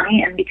bit of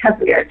money. And because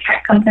we are a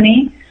tech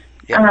company,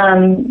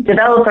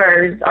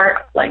 developers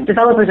are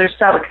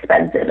so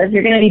expensive. If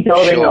you're going to be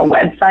building a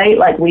website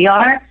like we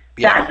are,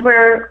 that's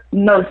where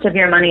most of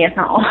your money, if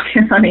not all of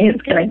your money, is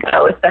going to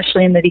go,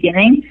 especially in the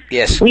beginning.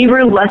 Yes. We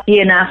were lucky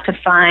enough to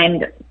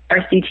find our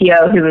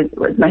CTO, who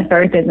was my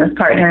third business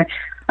partner,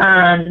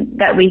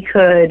 that we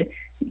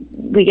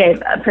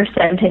gave a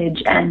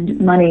percentage and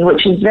money,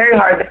 which is very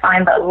hard to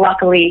find, but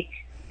luckily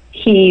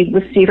he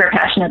was super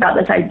passionate about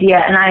this idea.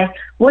 And I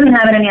wouldn't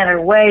have it any other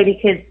way,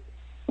 because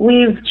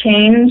we've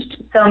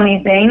changed so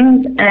many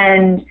things.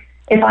 And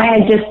if I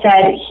had just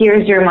said,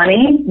 here's your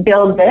money,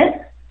 build this,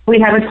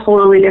 we'd have a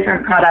totally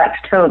different product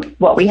to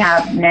what we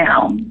have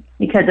now,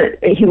 because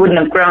he wouldn't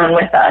have grown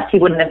with us. He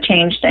wouldn't have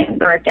changed things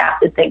or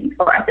adapted things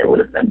for us. It would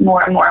have been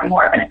more and more and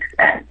more of an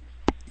expense.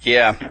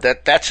 Yeah,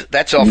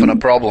 that's often a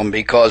problem,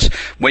 because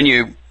when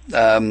you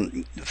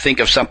think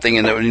of something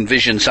and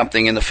envision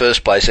something in the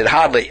first place, it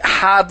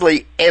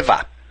hardly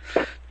ever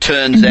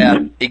turns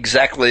out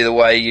exactly the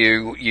way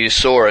you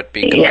saw it,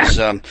 because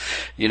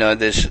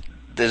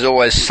there's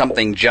always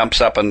something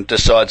jumps up and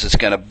decides it's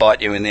going to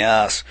bite you in the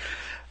ass.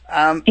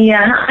 And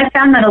I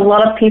found that a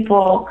lot of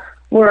people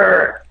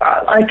were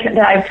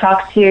that I've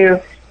talked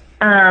to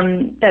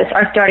that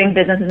are starting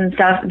businesses and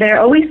stuff, they're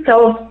always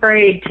so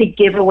afraid to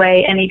give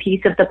away any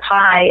piece of the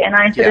pie. And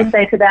I sort of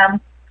say to them,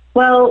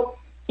 well,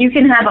 you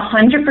can have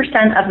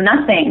 100% of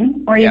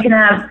nothing, or you can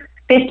have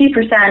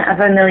 50% of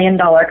 $1 million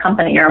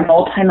company or a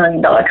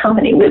multi-million-dollar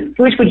company.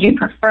 Which would you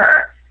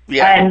prefer?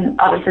 And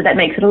obviously that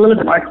makes it a little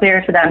bit more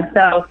clear to them.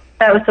 So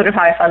that was sort of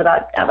how I felt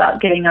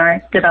about giving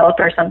our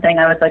developer something.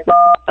 I was like,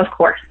 well, of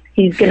course,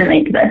 he's going to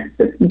make this,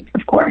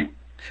 of course.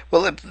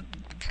 Well,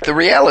 the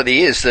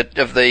reality is that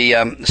of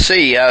the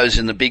CEOs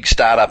in the big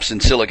startups in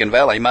Silicon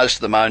Valley, most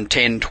of them own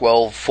 10,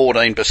 12,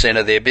 14%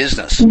 of their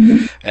business,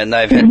 and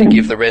they've had to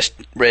give the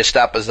rest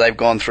up as they've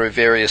gone through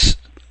various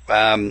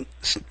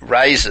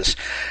raises.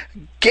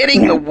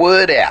 Getting the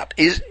word out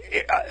is,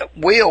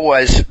 we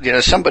always,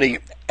 somebody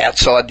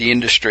outside the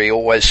industry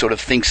always sort of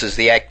thinks as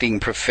the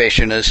acting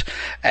profession as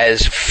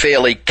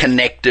fairly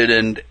connected,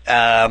 and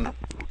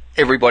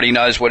everybody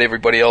knows what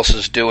everybody else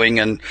is doing,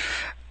 and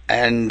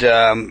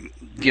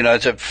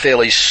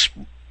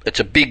it's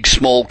a big,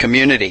 small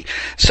community.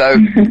 So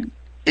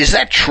is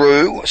that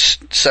true?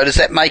 So does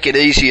that make it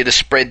easier to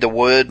spread the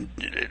word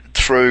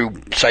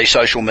through, say,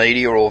 social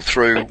media, or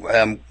through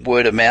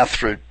word of mouth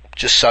through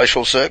just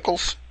social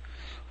circles?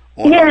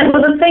 Well,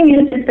 the thing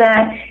is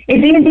that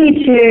it's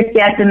easy to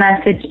get the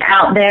message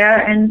out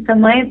there in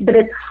some way, but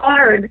it's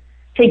hard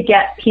to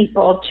get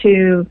people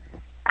to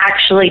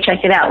actually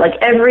check it out. Like,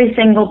 every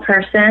single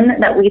person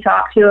that we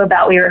talk to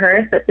about We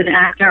Rehearse, that's an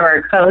actor or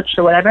a coach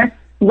or whatever,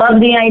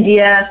 love the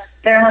idea.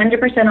 They're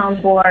 100%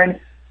 on board,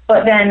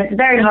 but then it's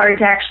very hard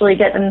to actually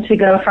get them to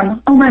go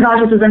from, oh my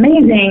gosh, this is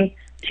amazing,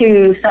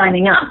 to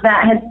signing up.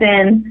 That has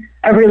been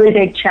a really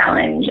big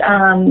challenge.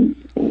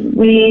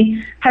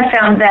 We have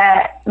found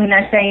that when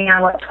they're saying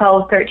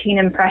 12, 13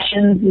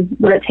 impressions is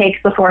what it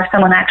takes before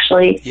someone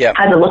actually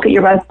has a look at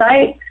your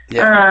website.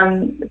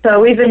 So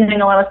we've been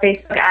doing a lot of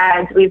Facebook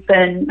ads. We've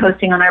been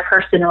posting on our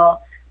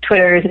personal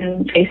Twitters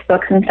and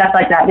Facebooks and stuff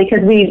like that,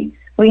 because we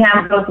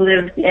have both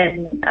lived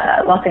in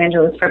Los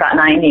Angeles for about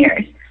 9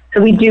 years.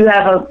 So we do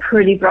have a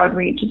pretty broad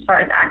reach as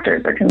far as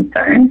actors are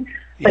concerned.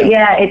 But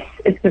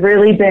it's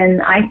really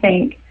been, I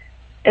think,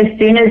 as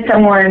soon as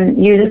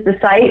someone uses the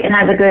site and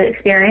has a good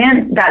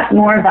experience, that's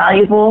more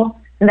valuable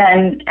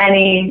than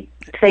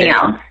anything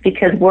else,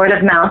 because word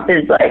of mouth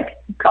is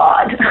like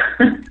God.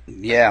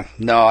 Yeah,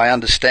 no, I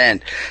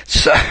understand.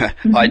 So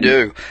I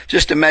do.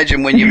 Just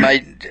imagine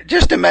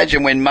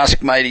when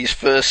Musk made his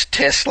first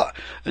Tesla,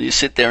 and you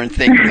sit there and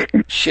think,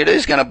 shit,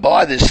 who's going to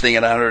buy this thing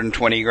at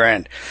 120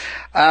 grand?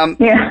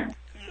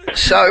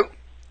 So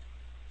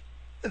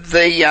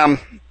the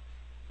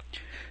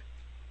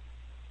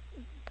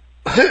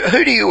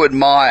who do you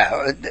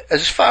admire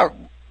as far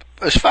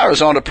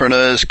as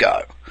entrepreneurs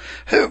go?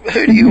 Who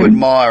do you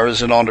admire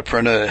as an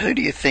entrepreneur? Who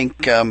do you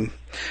think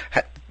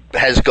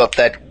has got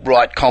that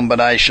right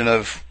combination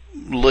of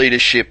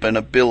leadership and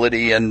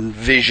ability and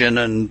vision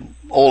and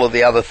all of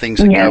the other things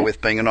that go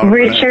with being an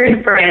entrepreneur?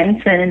 Richard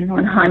Branson,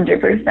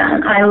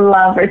 100%. I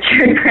love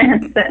Richard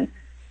Branson.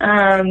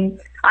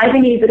 I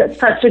think he's got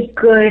such a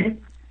good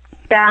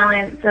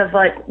balance of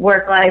like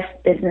work life,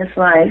 business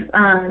life.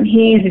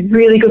 He's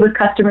really good with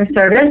customer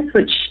service,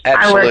 which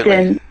I worked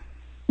in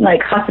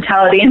like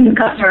hospitality and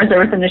customer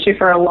service industry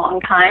for a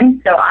long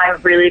time, so I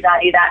really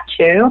value that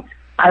too.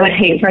 I would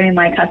hate for any of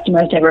my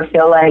customers to ever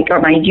feel like, or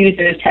my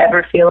users to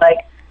ever feel like,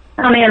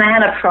 oh man, I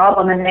had a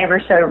problem and they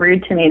were so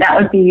rude to me. That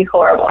would be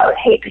horrible. I would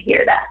hate to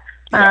hear that.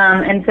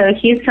 And so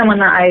he's someone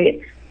that I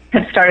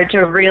have started to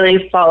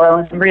really follow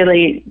and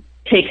really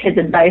take his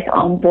advice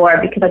on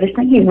board, because I just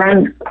think he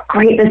runs a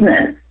great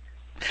business.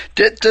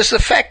 Does the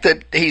fact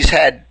that he's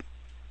had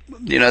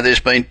there's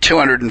been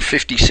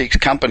 256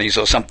 companies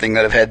or something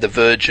that have had the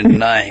Virgin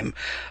name,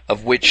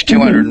 of which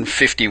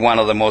 251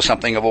 of them or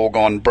something have all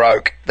gone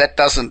broke. That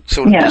doesn't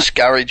sort of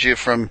discourage you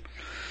from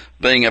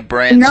being a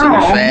Branson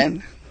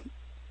fan?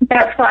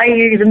 That's why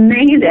he's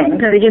amazing,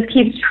 because he just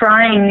keeps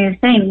trying new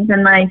things,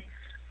 and like,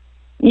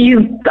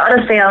 you've got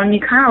to fail, and you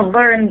kind of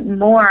learn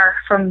more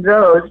from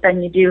those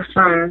than you do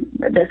from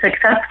the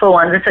successful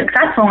ones. The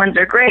successful ones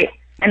are great,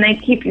 and they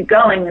keep you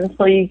going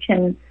until you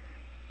can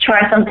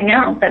try something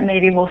else that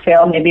maybe will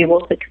fail, maybe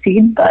will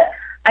succeed. But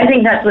I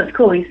think that's what's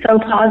cool. He's so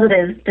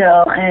positive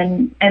still,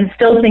 and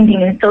still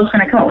thinking, and still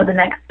trying to come up with the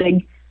next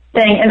big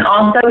thing. And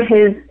also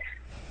his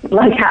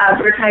like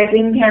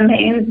advertising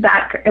campaigns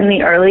back in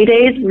the early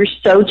days were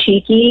so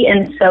cheeky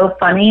and so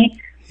funny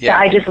that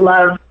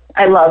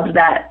I loved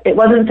that. It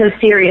wasn't so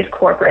serious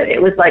corporate.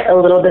 It was like a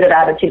little bit of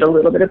attitude, a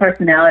little bit of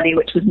personality,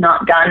 which was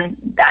not done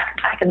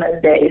back in those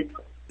days.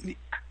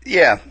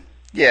 Yeah.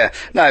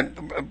 No,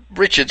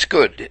 Richard's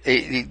good.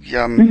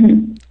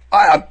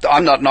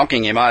 I'm not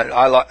knocking him.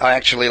 I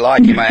actually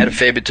like him. I had a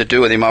fair bit to do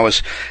with him. I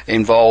was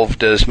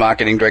involved as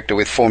marketing director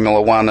with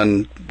Formula One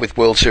and with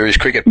World Series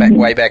cricket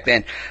way back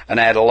then, and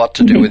I had a lot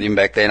to do with him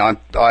back then.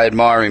 I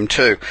admire him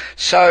too.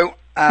 So,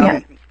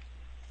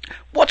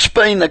 what's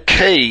been the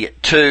key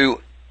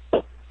to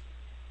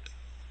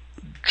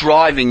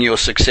driving your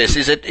success?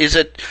 Is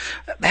it?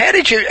 How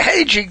did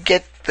you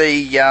get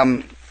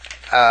the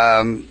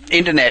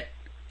internet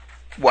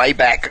way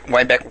back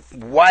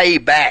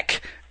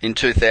in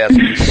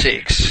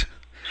 2006?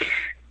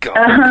 God,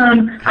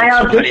 I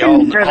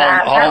auditioned for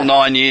that. Whole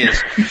 9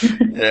 years.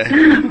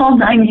 Whole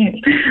 9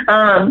 years.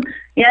 I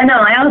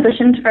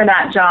auditioned for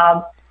that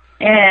job,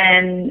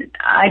 and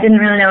I didn't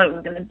really know what it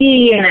was going to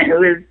be, and it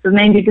was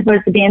maybe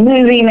supposed to be a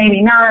movie,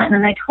 maybe not, and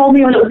then they told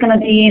me what it was going to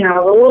be, and I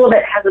was a little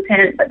bit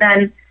hesitant, but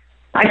then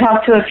I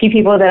talked to a few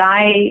people that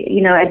I,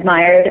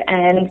 admired,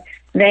 and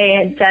they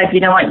had said,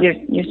 you know what,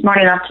 you're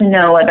smart enough to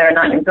know whether or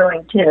not you're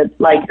going to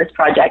like this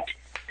project.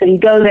 So you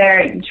go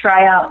there, you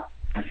try out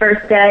the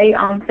first day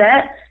on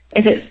set.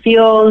 If it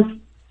feels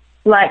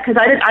like, because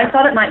I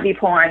thought it might be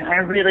porn. I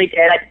really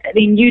did. I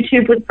mean,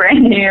 YouTube was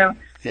brand new.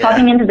 Yeah.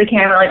 Talking into the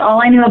camera, like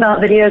all I knew about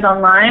videos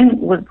online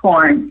was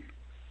porn.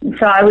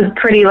 So I was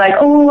pretty like,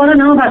 oh, I don't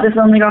know about this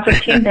Only Girl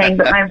 15 thing.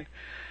 But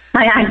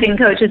my acting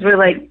coaches were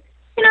like,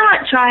 you know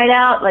what, try it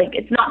out. Like,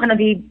 it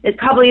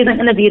probably isn't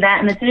going to be that.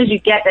 And as soon as you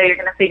get there, you're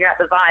going to figure out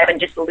the vibe and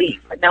just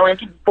leave. Like, no one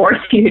can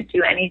force you to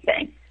do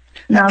anything.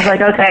 And I was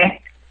like,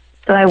 okay.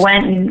 So I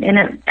went, and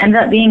it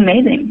ended up being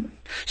amazing.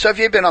 So have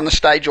you been on the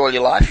stage all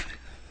your life?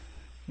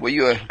 Were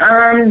you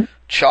a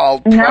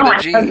child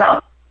prodigy?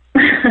 No,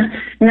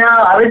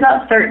 I was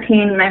about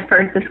 13 when I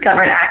first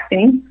discovered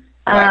acting.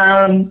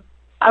 Right.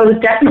 I was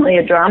definitely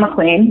a drama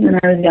queen when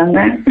I was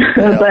younger,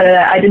 but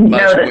I didn't know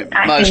that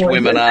acting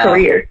was a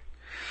career.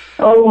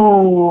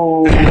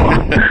 Oh.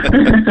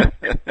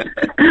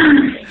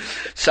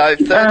 So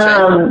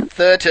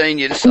 13,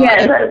 you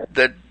decided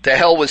that the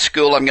hell with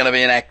school, I'm going to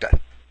be an actor.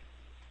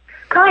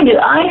 Kind of.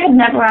 I had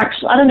never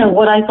actually, I don't know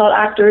what I thought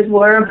actors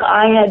were, but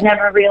I had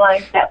never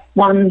realized that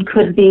one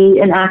could be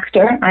an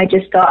actor. I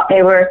just thought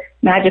they were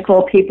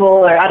magical people,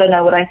 or I don't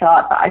know what I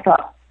thought, but I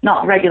thought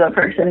not a regular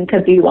person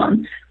could be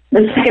one.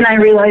 The second I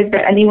realized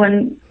that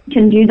anyone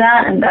can do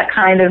that, and that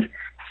kind of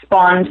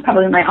spawned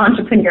probably my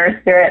entrepreneur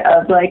spirit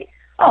of like,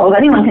 oh, if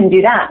anyone can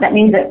do that, that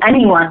means that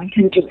anyone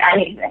can do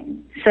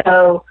anything.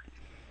 So,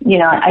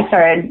 I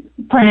started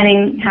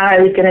planning how I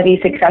was going to be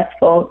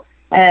successful,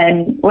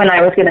 and when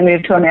I was going to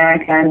move to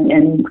America,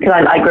 and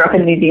because I grew up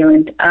in New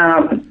Zealand,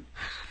 I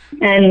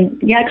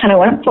kind of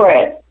went for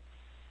it.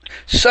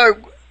 So,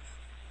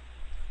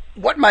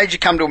 what made you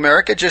come to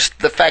America? Just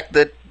the fact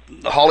that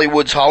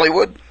Hollywood's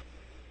Hollywood?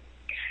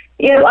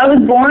 Yeah, I was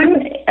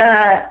born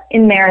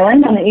in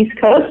Maryland on the East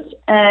Coast,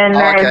 and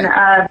then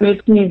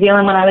moved to New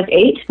Zealand when I was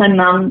 8. My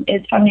mom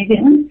is from New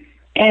Zealand.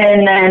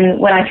 And then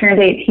when I turned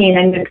 18,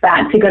 I moved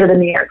back to go to the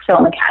New York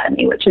Film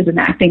Academy, which is an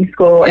acting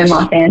school in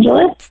Los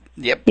Angeles.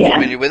 Yep,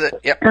 familiar with it.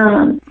 Yep.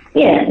 So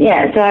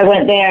I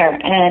went there,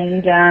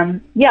 and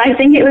I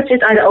think it was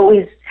just I'd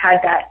always had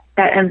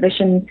that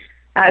ambition.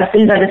 As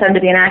soon as I decided to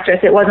be an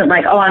actress, it wasn't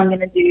like, oh, I'm going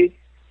to do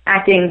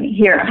acting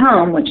here at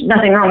home, which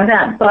nothing wrong with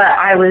that. But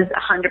I was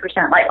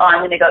 100% like, oh, I'm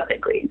going to go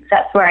big leagues.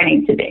 That's where I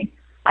need to be.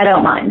 I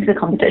don't mind the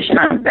competition.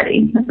 I'm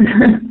ready.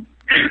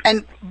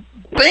 And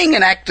being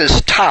an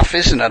actor's tough,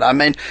 isn't it? I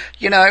mean,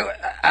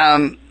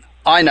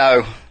 I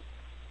know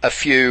a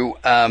few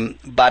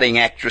budding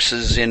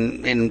actresses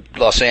in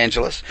Los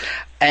Angeles,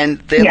 and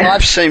their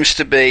life seems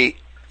to be,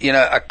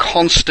 a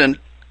constant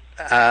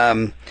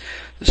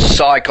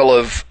cycle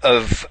of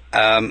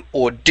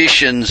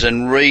auditions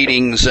and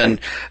readings and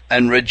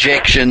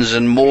rejections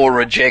and more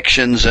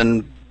rejections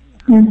and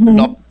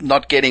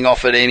not getting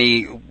offered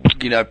any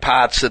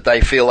parts that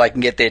they feel they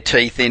can get their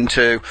teeth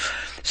into.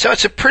 So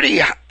it's a pretty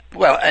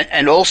well,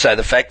 and also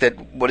the fact that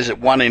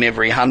 1 in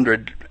every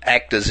 100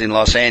 actors in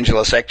Los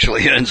Angeles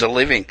actually earns a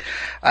living.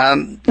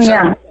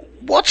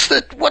 What's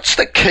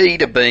the key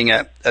to being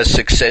a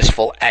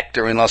successful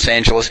actor in Los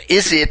Angeles?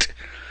 Is it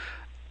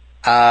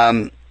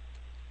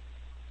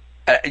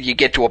you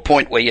get to a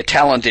point where your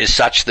talent is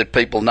such that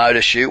people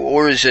notice you,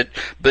 or is it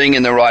being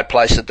in the right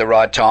place at the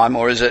right time,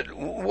 or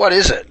what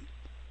is it?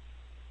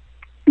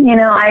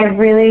 I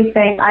really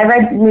think, I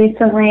read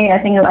recently,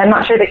 I'm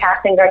not sure the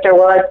casting director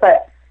was,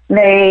 but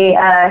they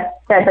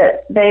said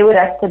that they would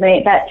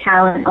estimate that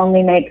talent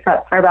only makes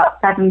up for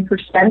about 7%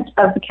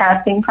 of the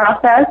casting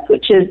process,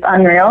 which is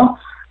unreal.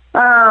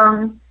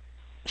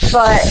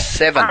 But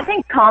 7. I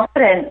think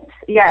confidence,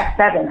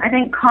 7. I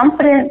think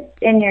confidence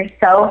in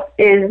yourself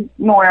is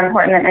more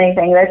important than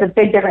anything. There's a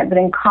big difference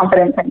between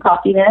confidence and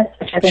cockiness,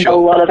 which I think a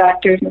lot of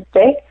actors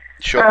mistake.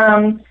 Sure.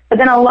 But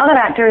then a lot of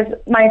actors,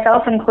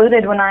 myself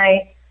included, when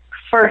I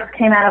first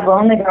came out of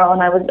Lonely Girl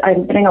and I was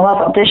getting a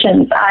lot of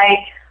auditions,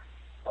 I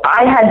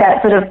had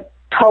that sort of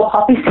tall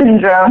poppy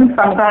syndrome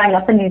from growing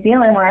up in New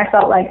Zealand, where I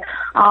felt like,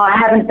 I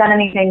haven't done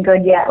anything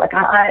good yet. Like,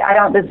 I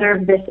don't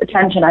deserve this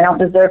attention. I don't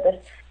deserve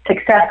this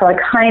success. So I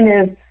kind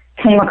of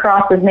came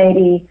across as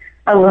maybe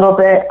a little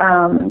bit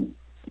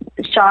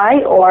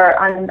shy or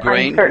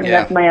uncertain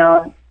of my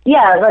own.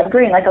 Yeah, like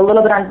green, like a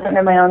little bit uncertain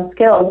of my own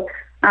skills,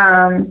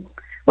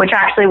 which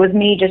actually was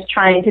me just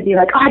trying to be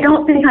like, I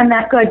don't think I'm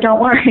that good. Don't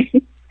worry.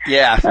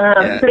 Yeah. So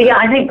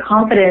I think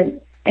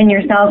confidence in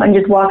yourself and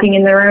just walking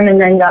in the room and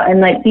then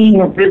like being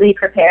really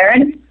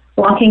prepared,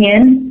 walking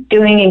in,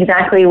 doing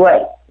exactly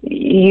what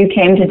you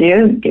came to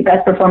do, the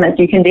best performance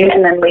you can do,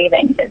 and then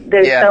leaving.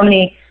 There's so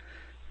many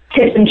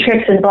tips and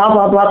tricks and blah,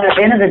 blah, blah, but at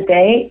the end of the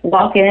day,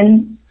 walk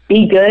in,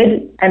 be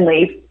good, and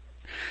leave.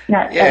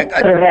 That's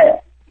sort of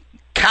it.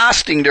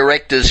 Casting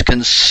directors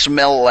can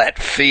smell that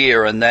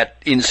fear and that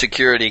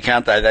insecurity,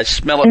 can't they? They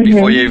smell it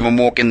before you even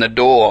walk in the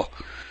door.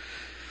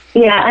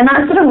 Yeah, and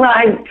that's sort of what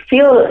I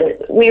feel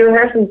We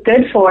Rehearse is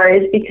good for,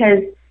 is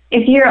because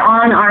if you're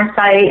on our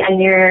site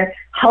and you're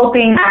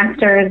helping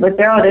actors with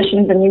their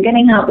auditions and you're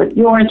getting help with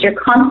yours, you're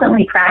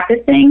constantly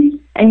practicing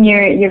and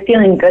you're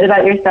feeling good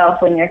about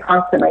yourself when you're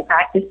constantly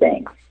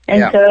practicing.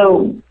 And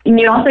so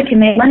you also can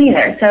make money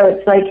there. So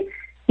it's like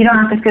you don't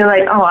have to feel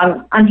like,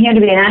 I'm here to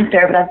be an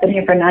actor, but I've been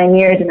here for 9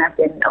 years and I've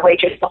been a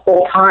waitress the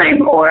whole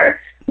time or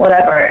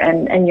whatever,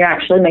 and you're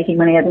actually making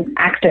money as an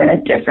actor in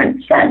a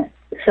different sense.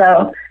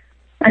 So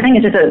I think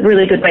it's just a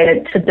really good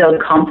way to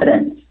build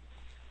confidence.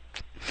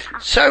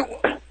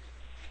 So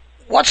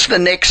what's the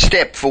next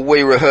step for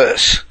We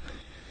Rehearse?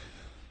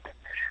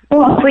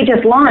 Well, we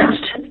just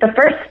launched. It's the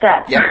first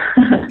step.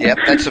 Yep,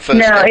 that's the first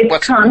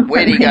step.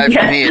 Where do you go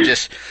from here?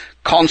 Just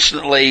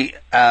constantly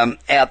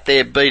out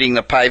there beating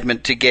the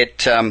pavement to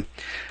get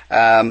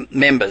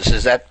members,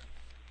 is that?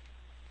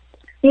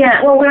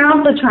 Yeah, well, we're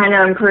also trying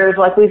to improve.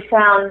 Like, we've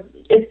found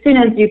as soon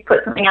as you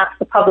put something out to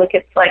the public,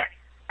 it's like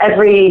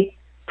every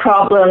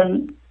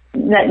problem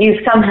that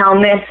you've somehow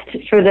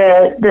missed for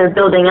the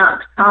building up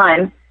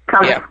time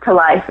comes to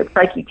life. It's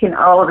like you can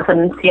all of a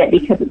sudden see it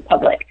because it's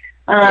public.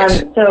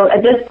 So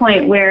at this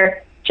point,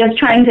 we're just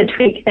trying to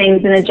tweak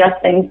things and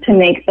adjust things to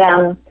make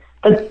them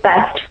the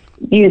best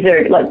make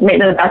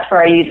them the best for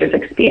our users'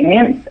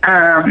 experience.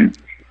 And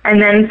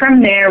then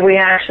from there, we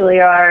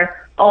actually are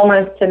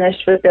almost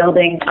finished with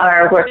building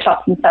our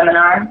workshops and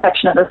seminar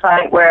section of the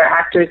site, where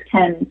actors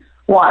can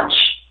watch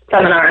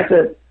seminars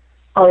with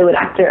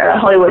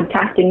Hollywood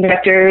casting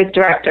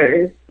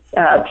directors,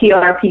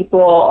 PR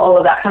people, all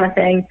of that kind of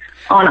thing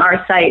on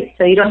our site.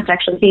 So you don't have to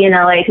actually be in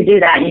LA to do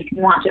that. You can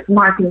watch it from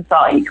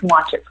Arkansas. You can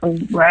watch it from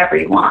wherever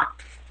you want.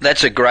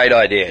 That's a great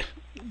idea.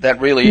 That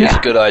really is a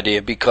good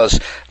idea, because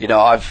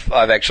I've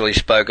actually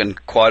spoken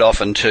quite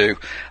often to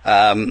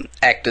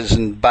actors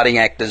and budding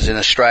actors in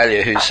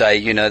Australia who say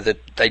that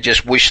they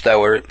just wish they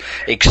were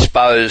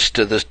exposed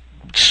to the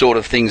sort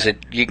of things that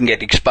you can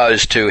get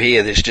exposed to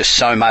here. There's just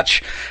so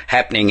much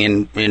happening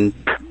in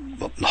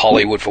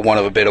Hollywood, for want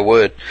of a better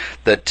word,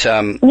 that it's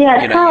kind of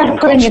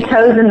like putting your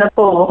toes in the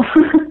pool.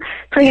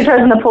 Putting your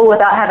toes in the pool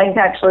without having to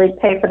actually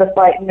pay for the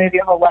flight and move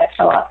your whole life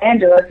to Los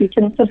Angeles. You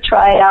can just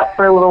try it out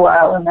for a little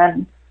while and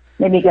then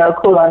maybe go,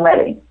 cool, I'm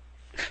ready.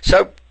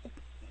 So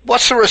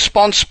what's the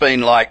response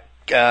been like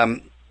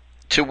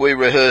to We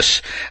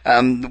Rehearse,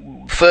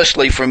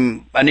 firstly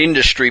from an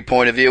industry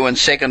point of view and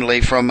secondly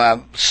from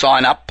a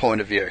sign-up point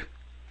of view?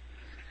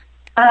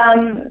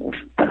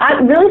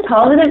 Really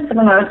positive for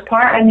the most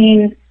part. I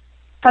mean,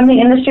 from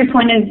the industry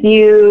point of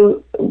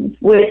view,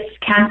 with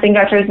casting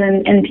directors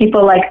and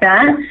people like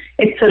that,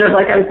 it's sort of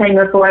like I was saying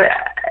before,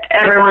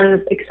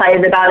 everyone's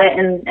excited about it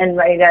and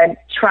ready to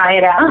try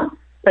it out.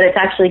 But it's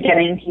actually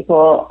getting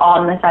people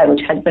on the site,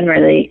 which has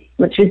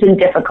been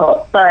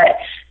difficult. But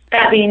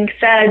that being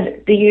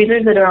said, the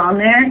users that are on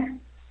there,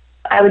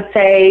 I would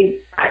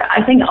say,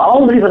 I think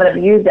all the people that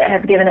have used it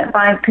have given it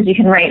 5, because you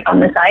can rate on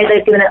the site.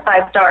 They've given it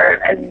 5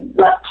 stars and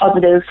left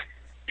positive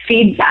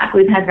feedback.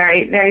 We've had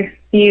very, very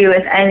few,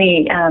 if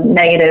any,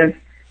 negative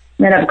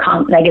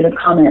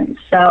comments.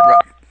 So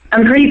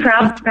I'm pretty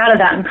proud of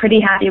that. I'm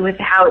pretty happy with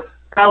how it's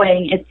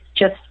going. It's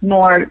just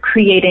more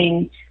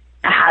creating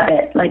a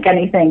habit, like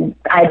anything.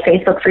 I had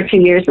Facebook for 2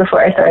 years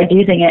before I started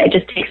using it. It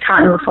just takes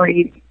time before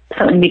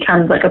something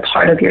becomes like a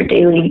part of your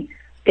daily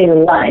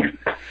life.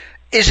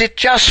 Is it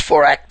just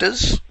for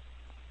actors?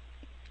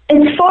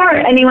 It's for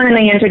anyone in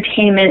the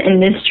entertainment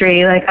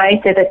industry. Like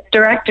I said, that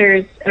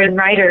directors and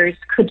writers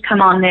could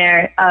come on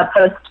there,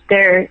 post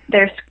their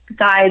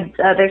sides,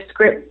 their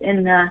scripts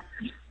in the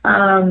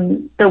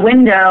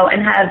window,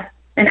 and have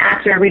an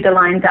actor read the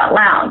lines out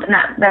loud. And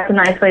that's a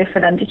nice way for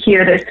them to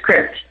hear their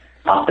script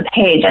off the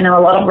page. I know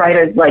a lot of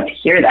writers like to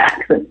hear that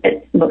because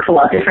it looks a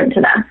lot different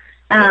to them.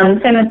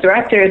 Same with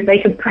directors, they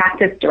could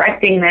practice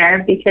directing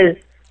there, because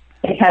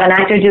they have an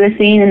actor do a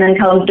scene and then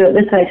tell them to do it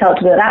this way, tell it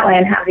to do it that way,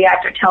 and have the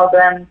actor tell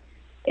them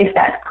if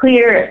that's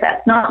clear, if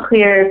that's not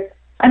clear.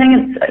 I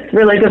think it's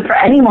really good for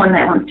anyone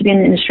that wants to be in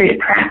the industry to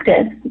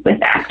practice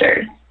with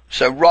actors.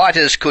 So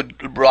writers could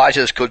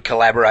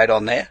collaborate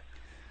on there?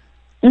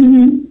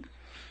 Mm-hmm.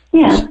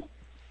 Yeah,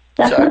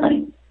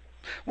 definitely. So,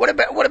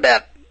 what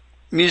about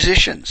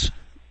musicians?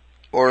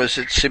 Or is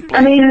it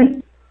simply...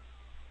 musicians,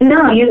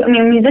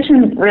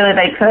 really,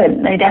 they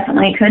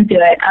definitely could do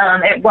it.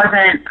 It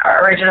wasn't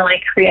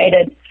originally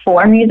created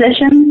for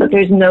musicians, but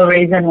there's no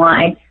reason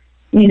why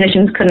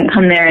musicians couldn't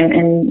come there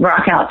and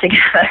rock out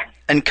together.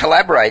 And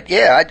collaborate,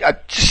 yeah. I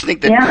just think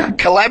that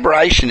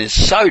collaboration is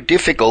so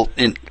difficult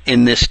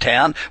in this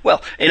town.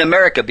 Well, in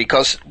America,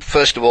 because,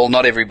 first of all,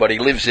 not everybody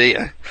lives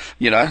here.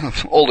 You know,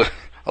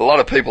 a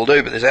lot of people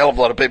do, but there's a hell of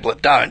a lot of people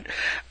that don't.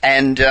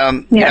 And,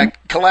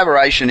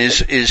 collaboration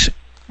is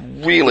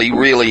really,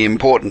 really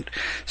important.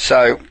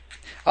 So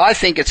I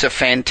think it's a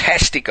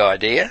fantastic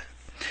idea.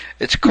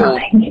 It's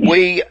called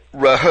We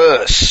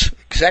Rehearse,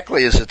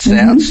 exactly as it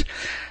sounds.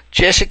 Mm-hmm.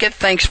 Jessica,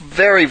 thanks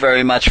very,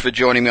 very much for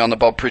joining me on the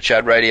Bob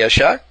Pritchard Radio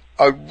Show.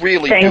 I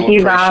really do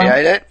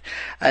appreciate it.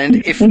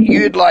 And if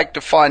you'd like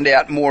to find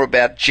out more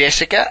about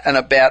Jessica and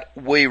about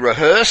We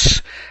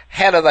Rehearse,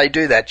 how do they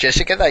do that,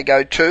 Jessica? They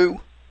go to?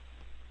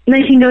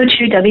 They can go to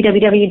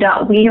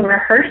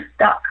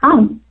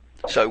www.werehearse.com.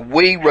 So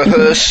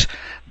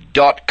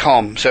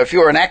werehearse.com. So if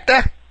you're an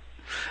actor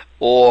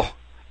or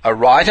a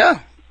writer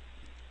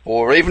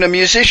or even a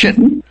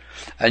musician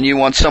and you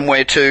want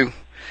somewhere to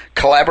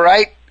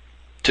collaborate,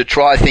 to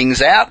try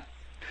things out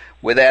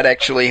without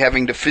actually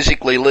having to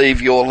physically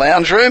leave your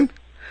lounge room,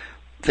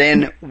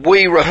 then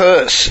We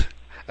Rehearse.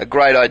 A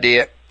great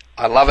idea.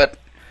 I love it.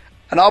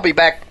 And I'll be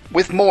back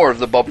with more of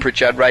the Bob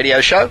Pritchard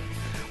Radio Show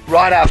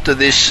right after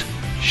this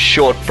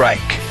short break.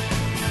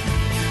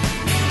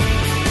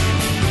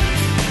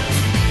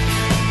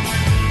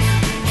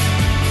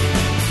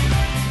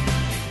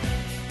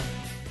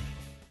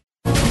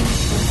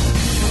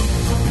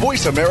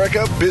 Voice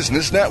America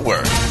Business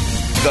Network,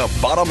 the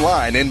bottom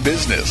line in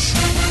business.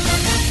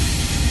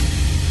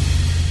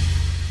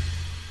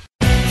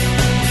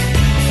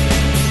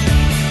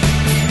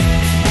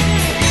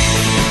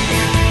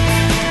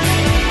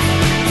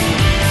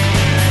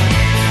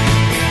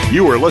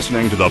 You are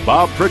listening to the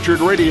Bob Pritchard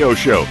Radio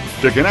Show.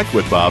 To connect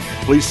with Bob,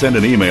 please send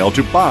an email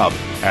to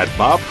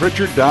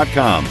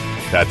bob@bobpritchard.com.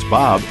 That's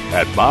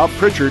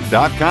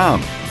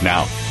bob@bobpritchard.com.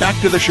 Now, back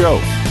to the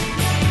show.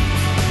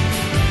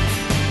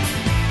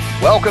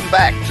 Welcome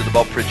back to the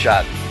Bob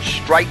Pritchard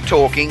straight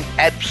talking,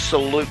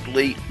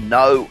 absolutely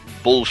no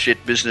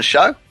bullshit business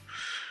show.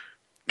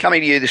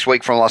 Coming to you this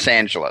week from Los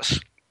Angeles.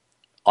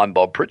 I'm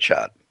Bob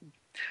Pritchard.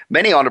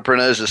 Many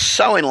entrepreneurs are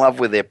so in love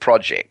with their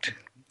project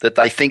that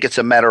they think it's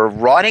a matter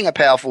of writing a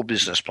powerful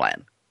business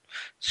plan,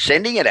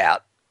 sending it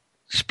out,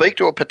 speak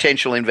to a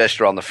potential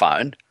investor on the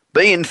phone,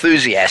 be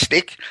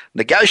enthusiastic,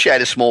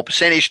 negotiate a small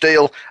percentage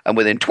deal, and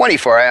within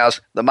 24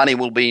 hours, the money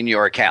will be in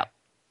your account.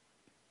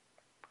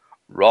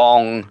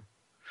 Wrong.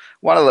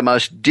 One of the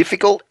most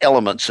difficult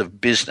elements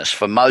of business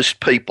for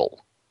most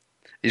people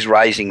is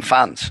raising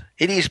funds.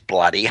 It is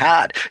bloody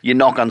hard. You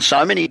knock on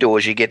so many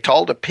doors, you get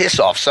told to piss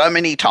off so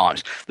many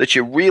times that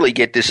you really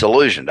get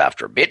disillusioned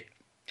after a bit.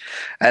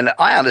 And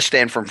I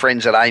understand from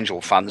friends at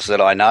Angel Funds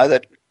that I know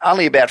that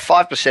only about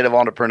 5% of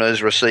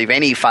entrepreneurs receive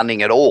any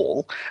funding at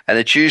all, and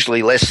it's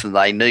usually less than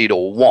they need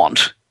or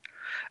want.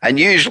 And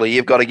usually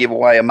you've got to give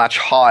away a much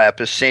higher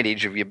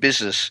percentage of your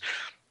business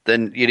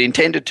than you'd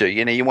intended to.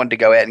 You know, you wanted to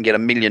go out and get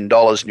 $1 million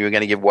and you were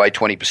going to give away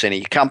 20% of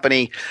your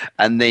company,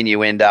 and then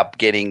you end up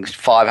getting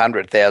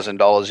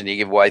 $500,000 and you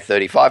give away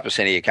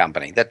 35% of your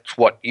company. That's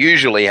what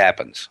usually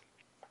happens.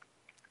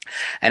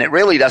 And it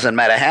really doesn't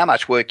matter how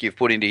much work you've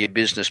put into your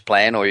business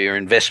plan or your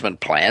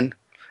investment plan,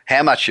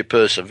 how much you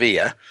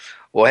persevere,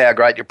 or how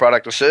great your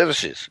product or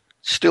service is.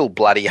 It's still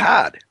bloody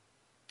hard.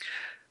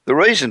 The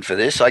reason for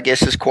this, I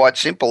guess, is quite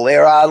simple.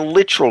 There are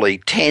literally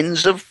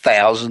tens of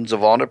thousands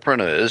of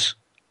entrepreneurs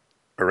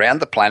around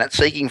the planet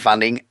seeking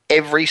funding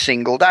every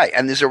single day,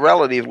 and there's a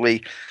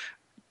relatively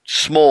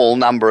small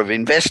number of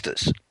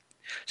investors.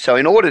 So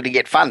in order to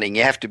get funding,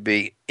 you have to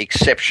be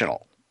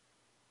exceptional.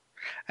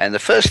 And the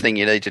first thing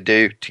you need to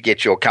do to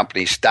get your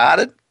company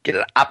started, get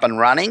it up and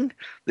running,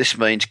 this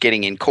means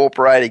getting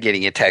incorporated,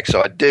 getting your tax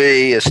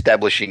ID,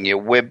 establishing your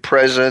web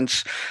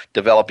presence,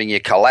 developing your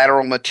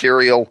collateral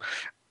material,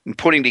 and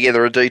putting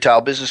together a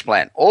detailed business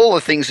plan. All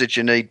the things that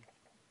you need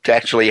to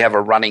actually have a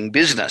running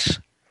business.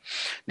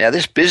 Now,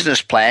 this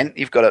business plan,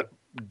 you've got to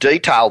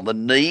detail the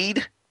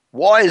need.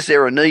 Why is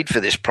there a need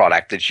for this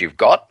product that you've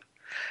got?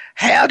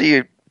 How do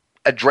you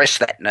address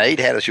that need?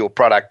 How does your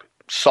product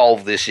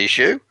solve this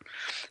issue?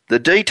 The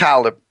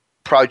detailed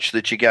approach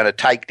that you're going to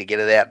take to get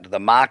it out into the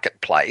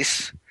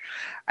marketplace,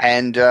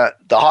 and the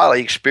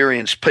highly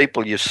experienced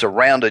people you've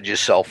surrounded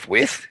yourself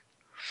with,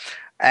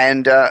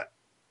 and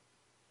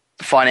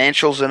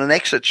financials and an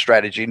exit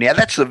strategy. Now,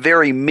 that's the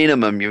very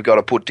minimum you've got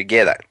to put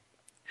together.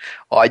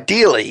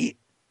 Ideally,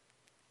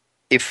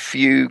 if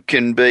you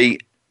can be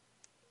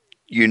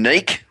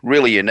unique,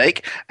 really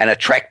unique, and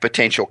attract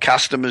potential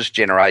customers,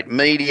 generate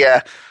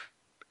media,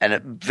 and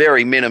at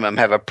very minimum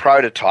have a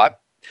prototype,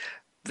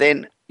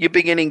 then you're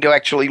beginning to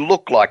actually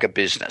look like a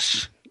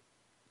business.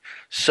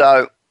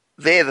 So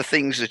they're the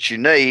things that you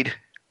need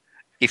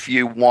if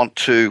you want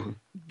to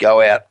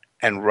go out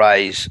and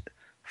raise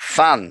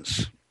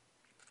funds.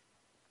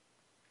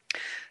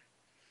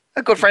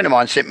 A good friend of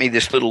mine sent me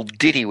this little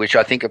ditty which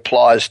I think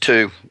applies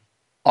to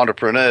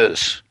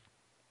entrepreneurs.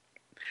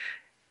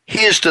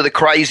 Here's to the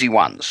crazy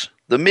ones,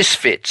 the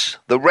misfits,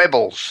 the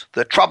rebels,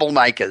 the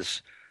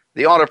troublemakers,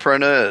 the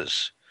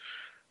entrepreneurs,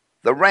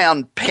 the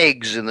round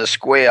pegs in the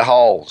square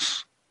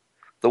holes,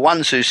 the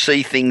ones who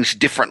see things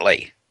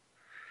differently.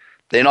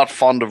 They're not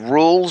fond of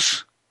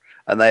rules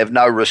and they have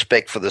no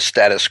respect for the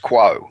status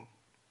quo.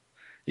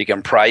 You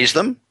can praise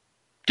them,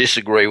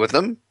 disagree with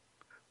them,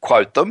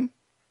 quote them,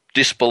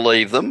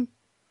 disbelieve them,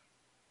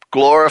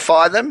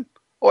 glorify them,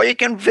 or you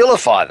can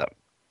vilify them.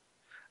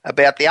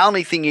 About the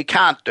only thing you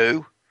can't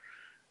do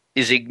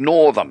is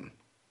ignore them,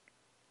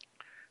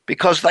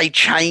 because they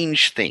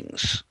change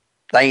things,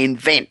 they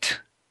invent,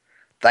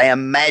 they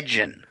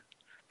imagine,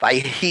 they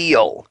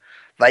heal,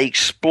 they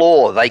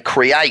explore, they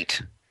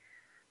create,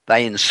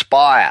 they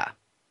inspire,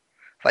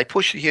 they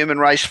push the human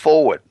race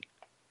forward.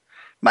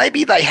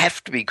 Maybe they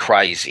have to be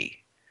crazy.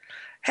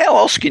 How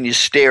else can you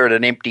stare at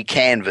an empty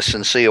canvas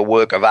and see a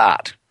work of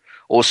art,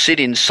 or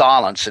sit in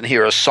silence and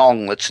hear a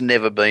song that's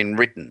never been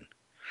written?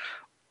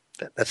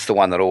 That's the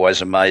one that always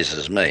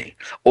amazes me.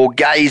 Or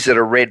gaze at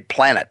a red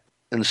planet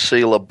and see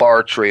a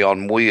laboratory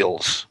on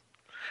wheels.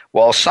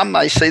 While some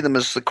may see them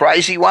as the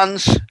crazy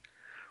ones,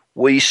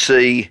 we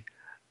see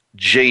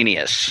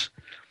genius.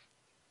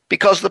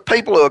 Because the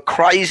people who are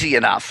crazy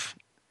enough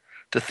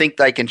to think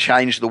they can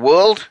change the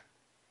world,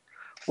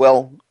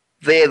 well,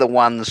 they're the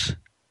ones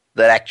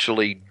that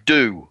actually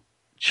do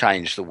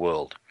change the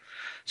world.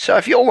 So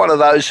if you're one of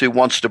those who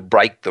wants to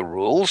break the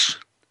rules,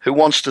 who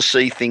wants to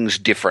see things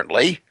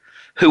differently,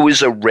 who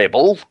is a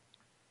rebel,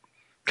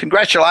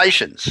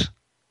 congratulations.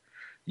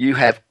 You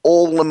have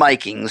all the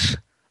makings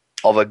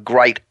of a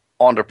great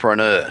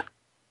entrepreneur.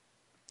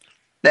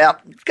 Now,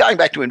 going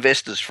back to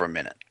investors for a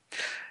minute.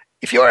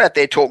 If you're out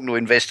there talking to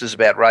investors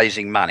about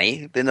raising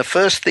money, then the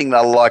first thing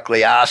they'll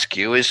likely ask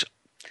you is,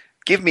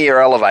 give me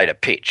your elevator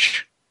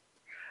pitch.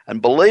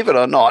 And believe it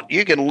or not,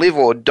 you can live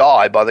or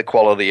die by the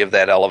quality of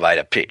that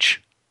elevator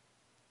pitch.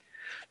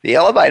 The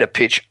elevator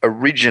pitch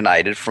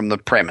originated from the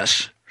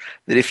premise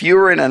that if you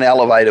were in an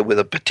elevator with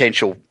a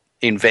potential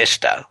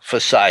investor for,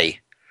 say,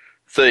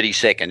 30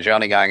 seconds, you're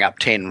only going up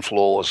 10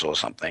 floors or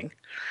something,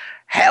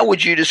 how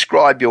would you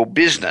describe your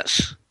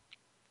business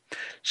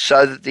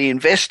so that the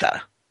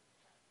investor,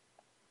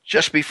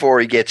 just before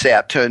he gets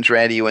out, turns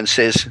around to you and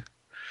says,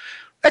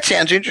 that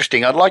sounds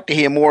interesting, I'd like to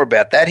hear more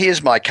about that,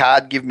 here's my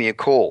card, give me a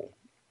call.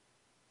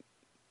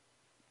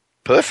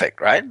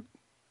 Perfect, right?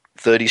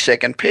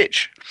 30-second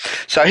pitch.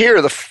 So here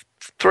are the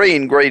three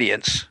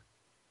ingredients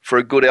for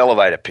a good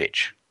elevator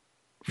pitch.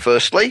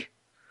 Firstly,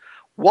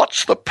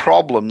 what's the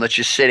problem that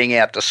you're setting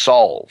out to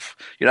solve?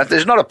 You know, if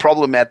there's not a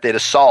problem out there to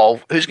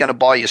solve, who's going to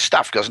buy your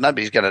stuff? Because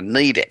nobody's going to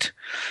need it.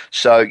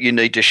 So you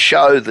need to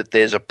show that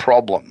there's a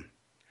problem.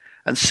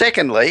 And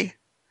secondly,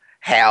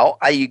 how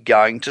are you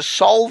going to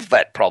solve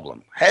that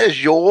problem? How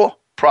does your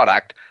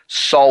product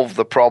solve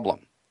the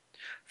problem?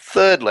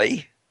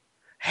 Thirdly,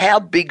 how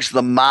big's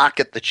the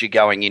market that you're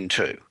going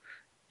into?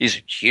 Is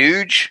it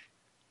huge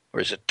or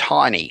is it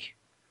tiny?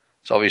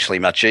 It's obviously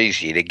much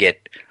easier to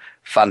get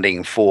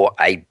funding for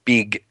a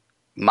big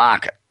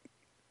market.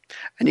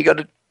 And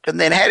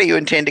then how do you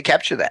intend to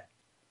capture that?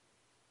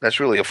 That's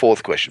really a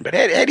fourth question. But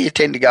how do you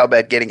tend to go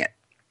about getting it?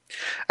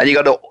 And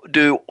you've got to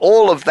do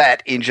all of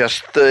that in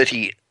just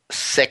 30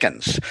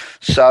 seconds.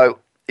 So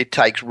it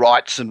takes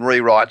writes and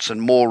rewrites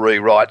and more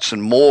rewrites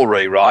and more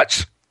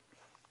rewrites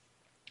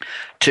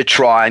to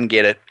try and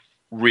get it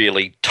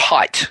really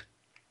tight.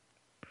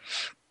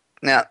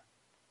 Now,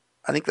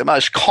 I think the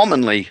most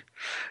commonly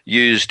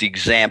used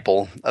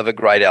example of a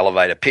great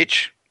elevator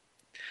pitch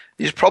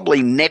is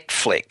probably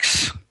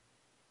Netflix.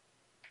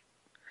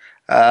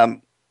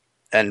 And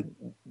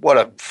what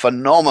a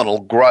phenomenal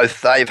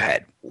growth they've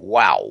had.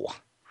 Wow.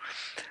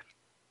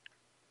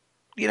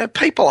 You know,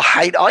 people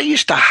hate, I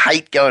used to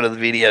hate going to the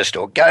video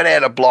store, go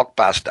down to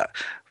Blockbuster,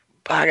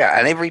 bugger,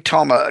 and every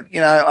time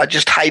I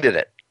just hated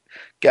it.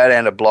 Go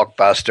down to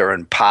Blockbuster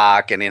and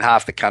park, and in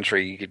half the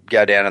country you could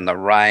go down in the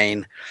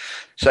rain.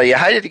 So you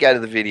hated to go to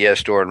the video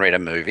store and rent a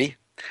movie,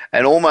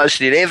 and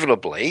almost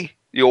inevitably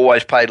you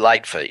always paid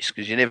late fees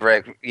because you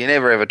never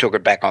ever took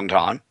it back on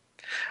time.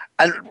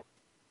 And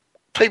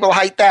people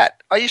hate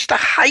that. I used to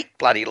hate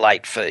bloody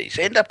late fees.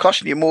 End up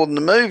costing you more than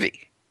the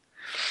movie.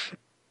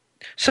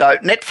 So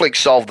Netflix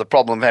solved the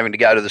problem of having to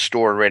go to the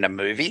store and rent a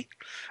movie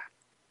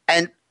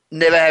and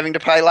never having to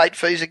pay late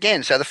fees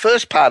again. So the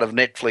first part of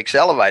Netflix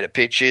elevator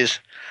pitch is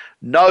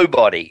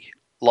nobody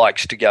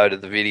likes to go to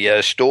the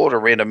video store to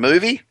rent a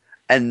movie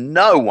and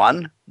no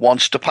one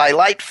wants to pay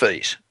late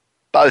fees.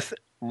 Both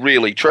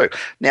really true.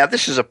 Now,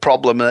 this is a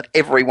problem that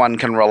everyone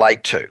can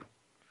relate to.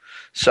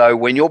 So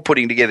when you're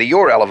putting together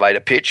your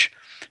elevator pitch,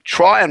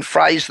 try and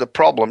phrase the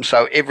problem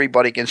so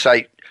everybody can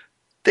say,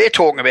 they're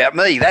talking about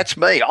me, that's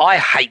me, I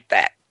hate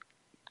that.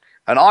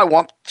 And I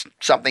want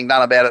something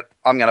done about it,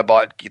 I'm going to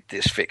buy it, get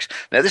this fixed.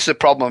 Now, this is a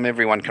problem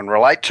everyone can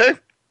relate to.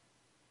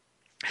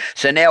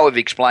 So now we've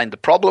explained the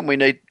problem, we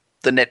need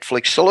the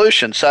Netflix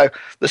solution. So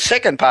the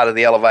second part of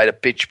the elevator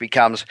pitch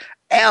becomes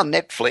our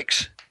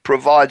Netflix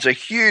provides a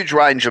huge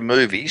range of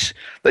movies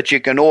that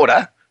you can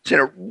order,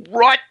 send it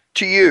right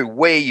to you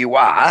where you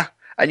are,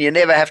 and you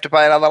never have to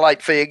pay another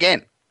late fee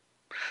again.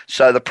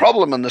 So the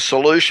problem and the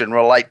solution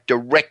relate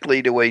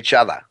directly to each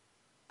other.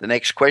 The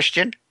next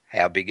question,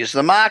 how big is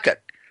the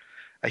market?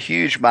 A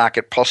huge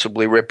market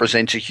possibly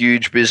represents a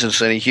huge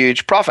business and a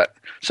huge profit.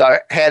 So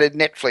how did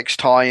Netflix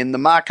tie in the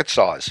market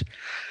size?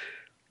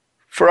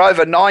 For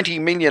over 90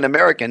 million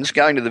Americans,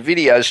 going to the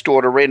video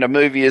store to rent a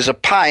movie is a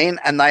pain,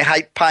 and they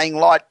hate paying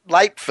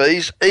late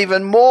fees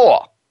even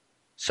more.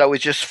 So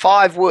with just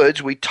 5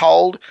 words, we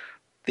told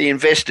the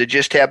investor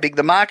just how big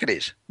the market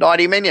is,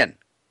 90 million.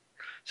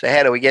 So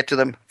how do we get to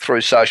them?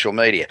 Through social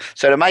media.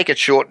 So to make it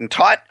short and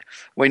tight,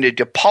 we need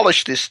to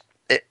polish this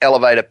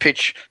elevator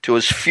pitch to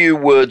as few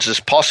words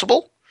as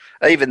possible.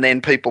 Even then,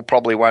 people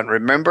probably won't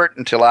remember it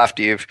until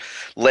after you've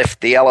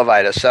left the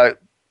elevator. So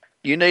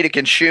you need a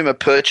consumer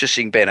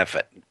purchasing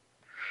benefit.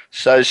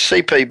 So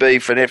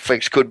CPB for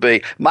Netflix could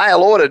be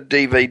mail order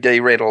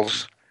DVD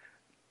rentals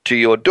to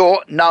your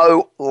door,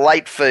 no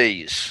late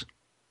fees.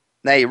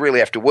 Now you really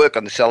have to work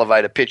on this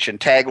elevator pitch and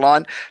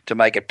tagline to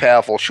make it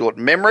powerful, short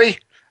and memory.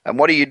 And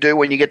what do you do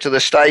when you get to the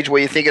stage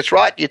where you think it's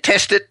right? You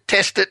test it,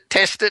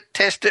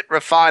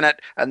 refine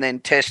it, and then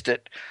test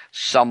it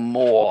some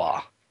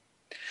more.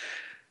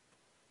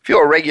 If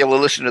you're a regular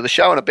listener to the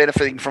show and are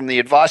benefiting from the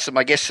advice that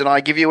my guests and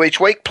I give you each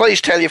week, please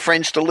tell your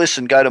friends to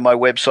listen. Go to my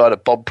website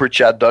at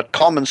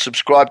bobpritchard.com and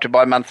subscribe to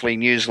my monthly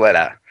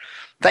newsletter.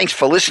 Thanks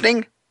for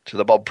listening to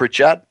the Bob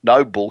Pritchard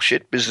No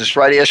Bullshit Business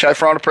Radio Show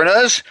for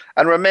Entrepreneurs.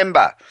 And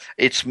remember,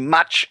 it's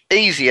much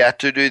easier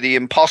to do the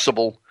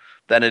impossible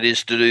than it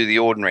is to do the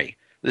ordinary.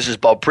 This is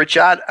Bob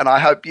Pritchard, and I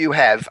hope you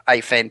have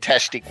a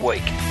fantastic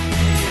week.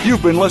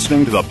 You've been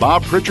listening to the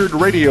Bob Pritchard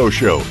Radio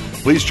Show.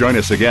 Please join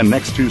us again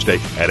next Tuesday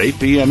at 8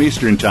 p.m.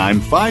 Eastern Time,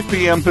 5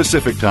 p.m.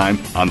 Pacific Time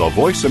on the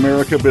Voice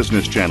America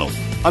Business Channel.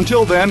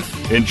 Until then,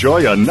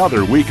 enjoy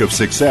another week of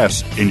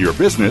success in your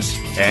business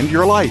and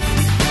your life.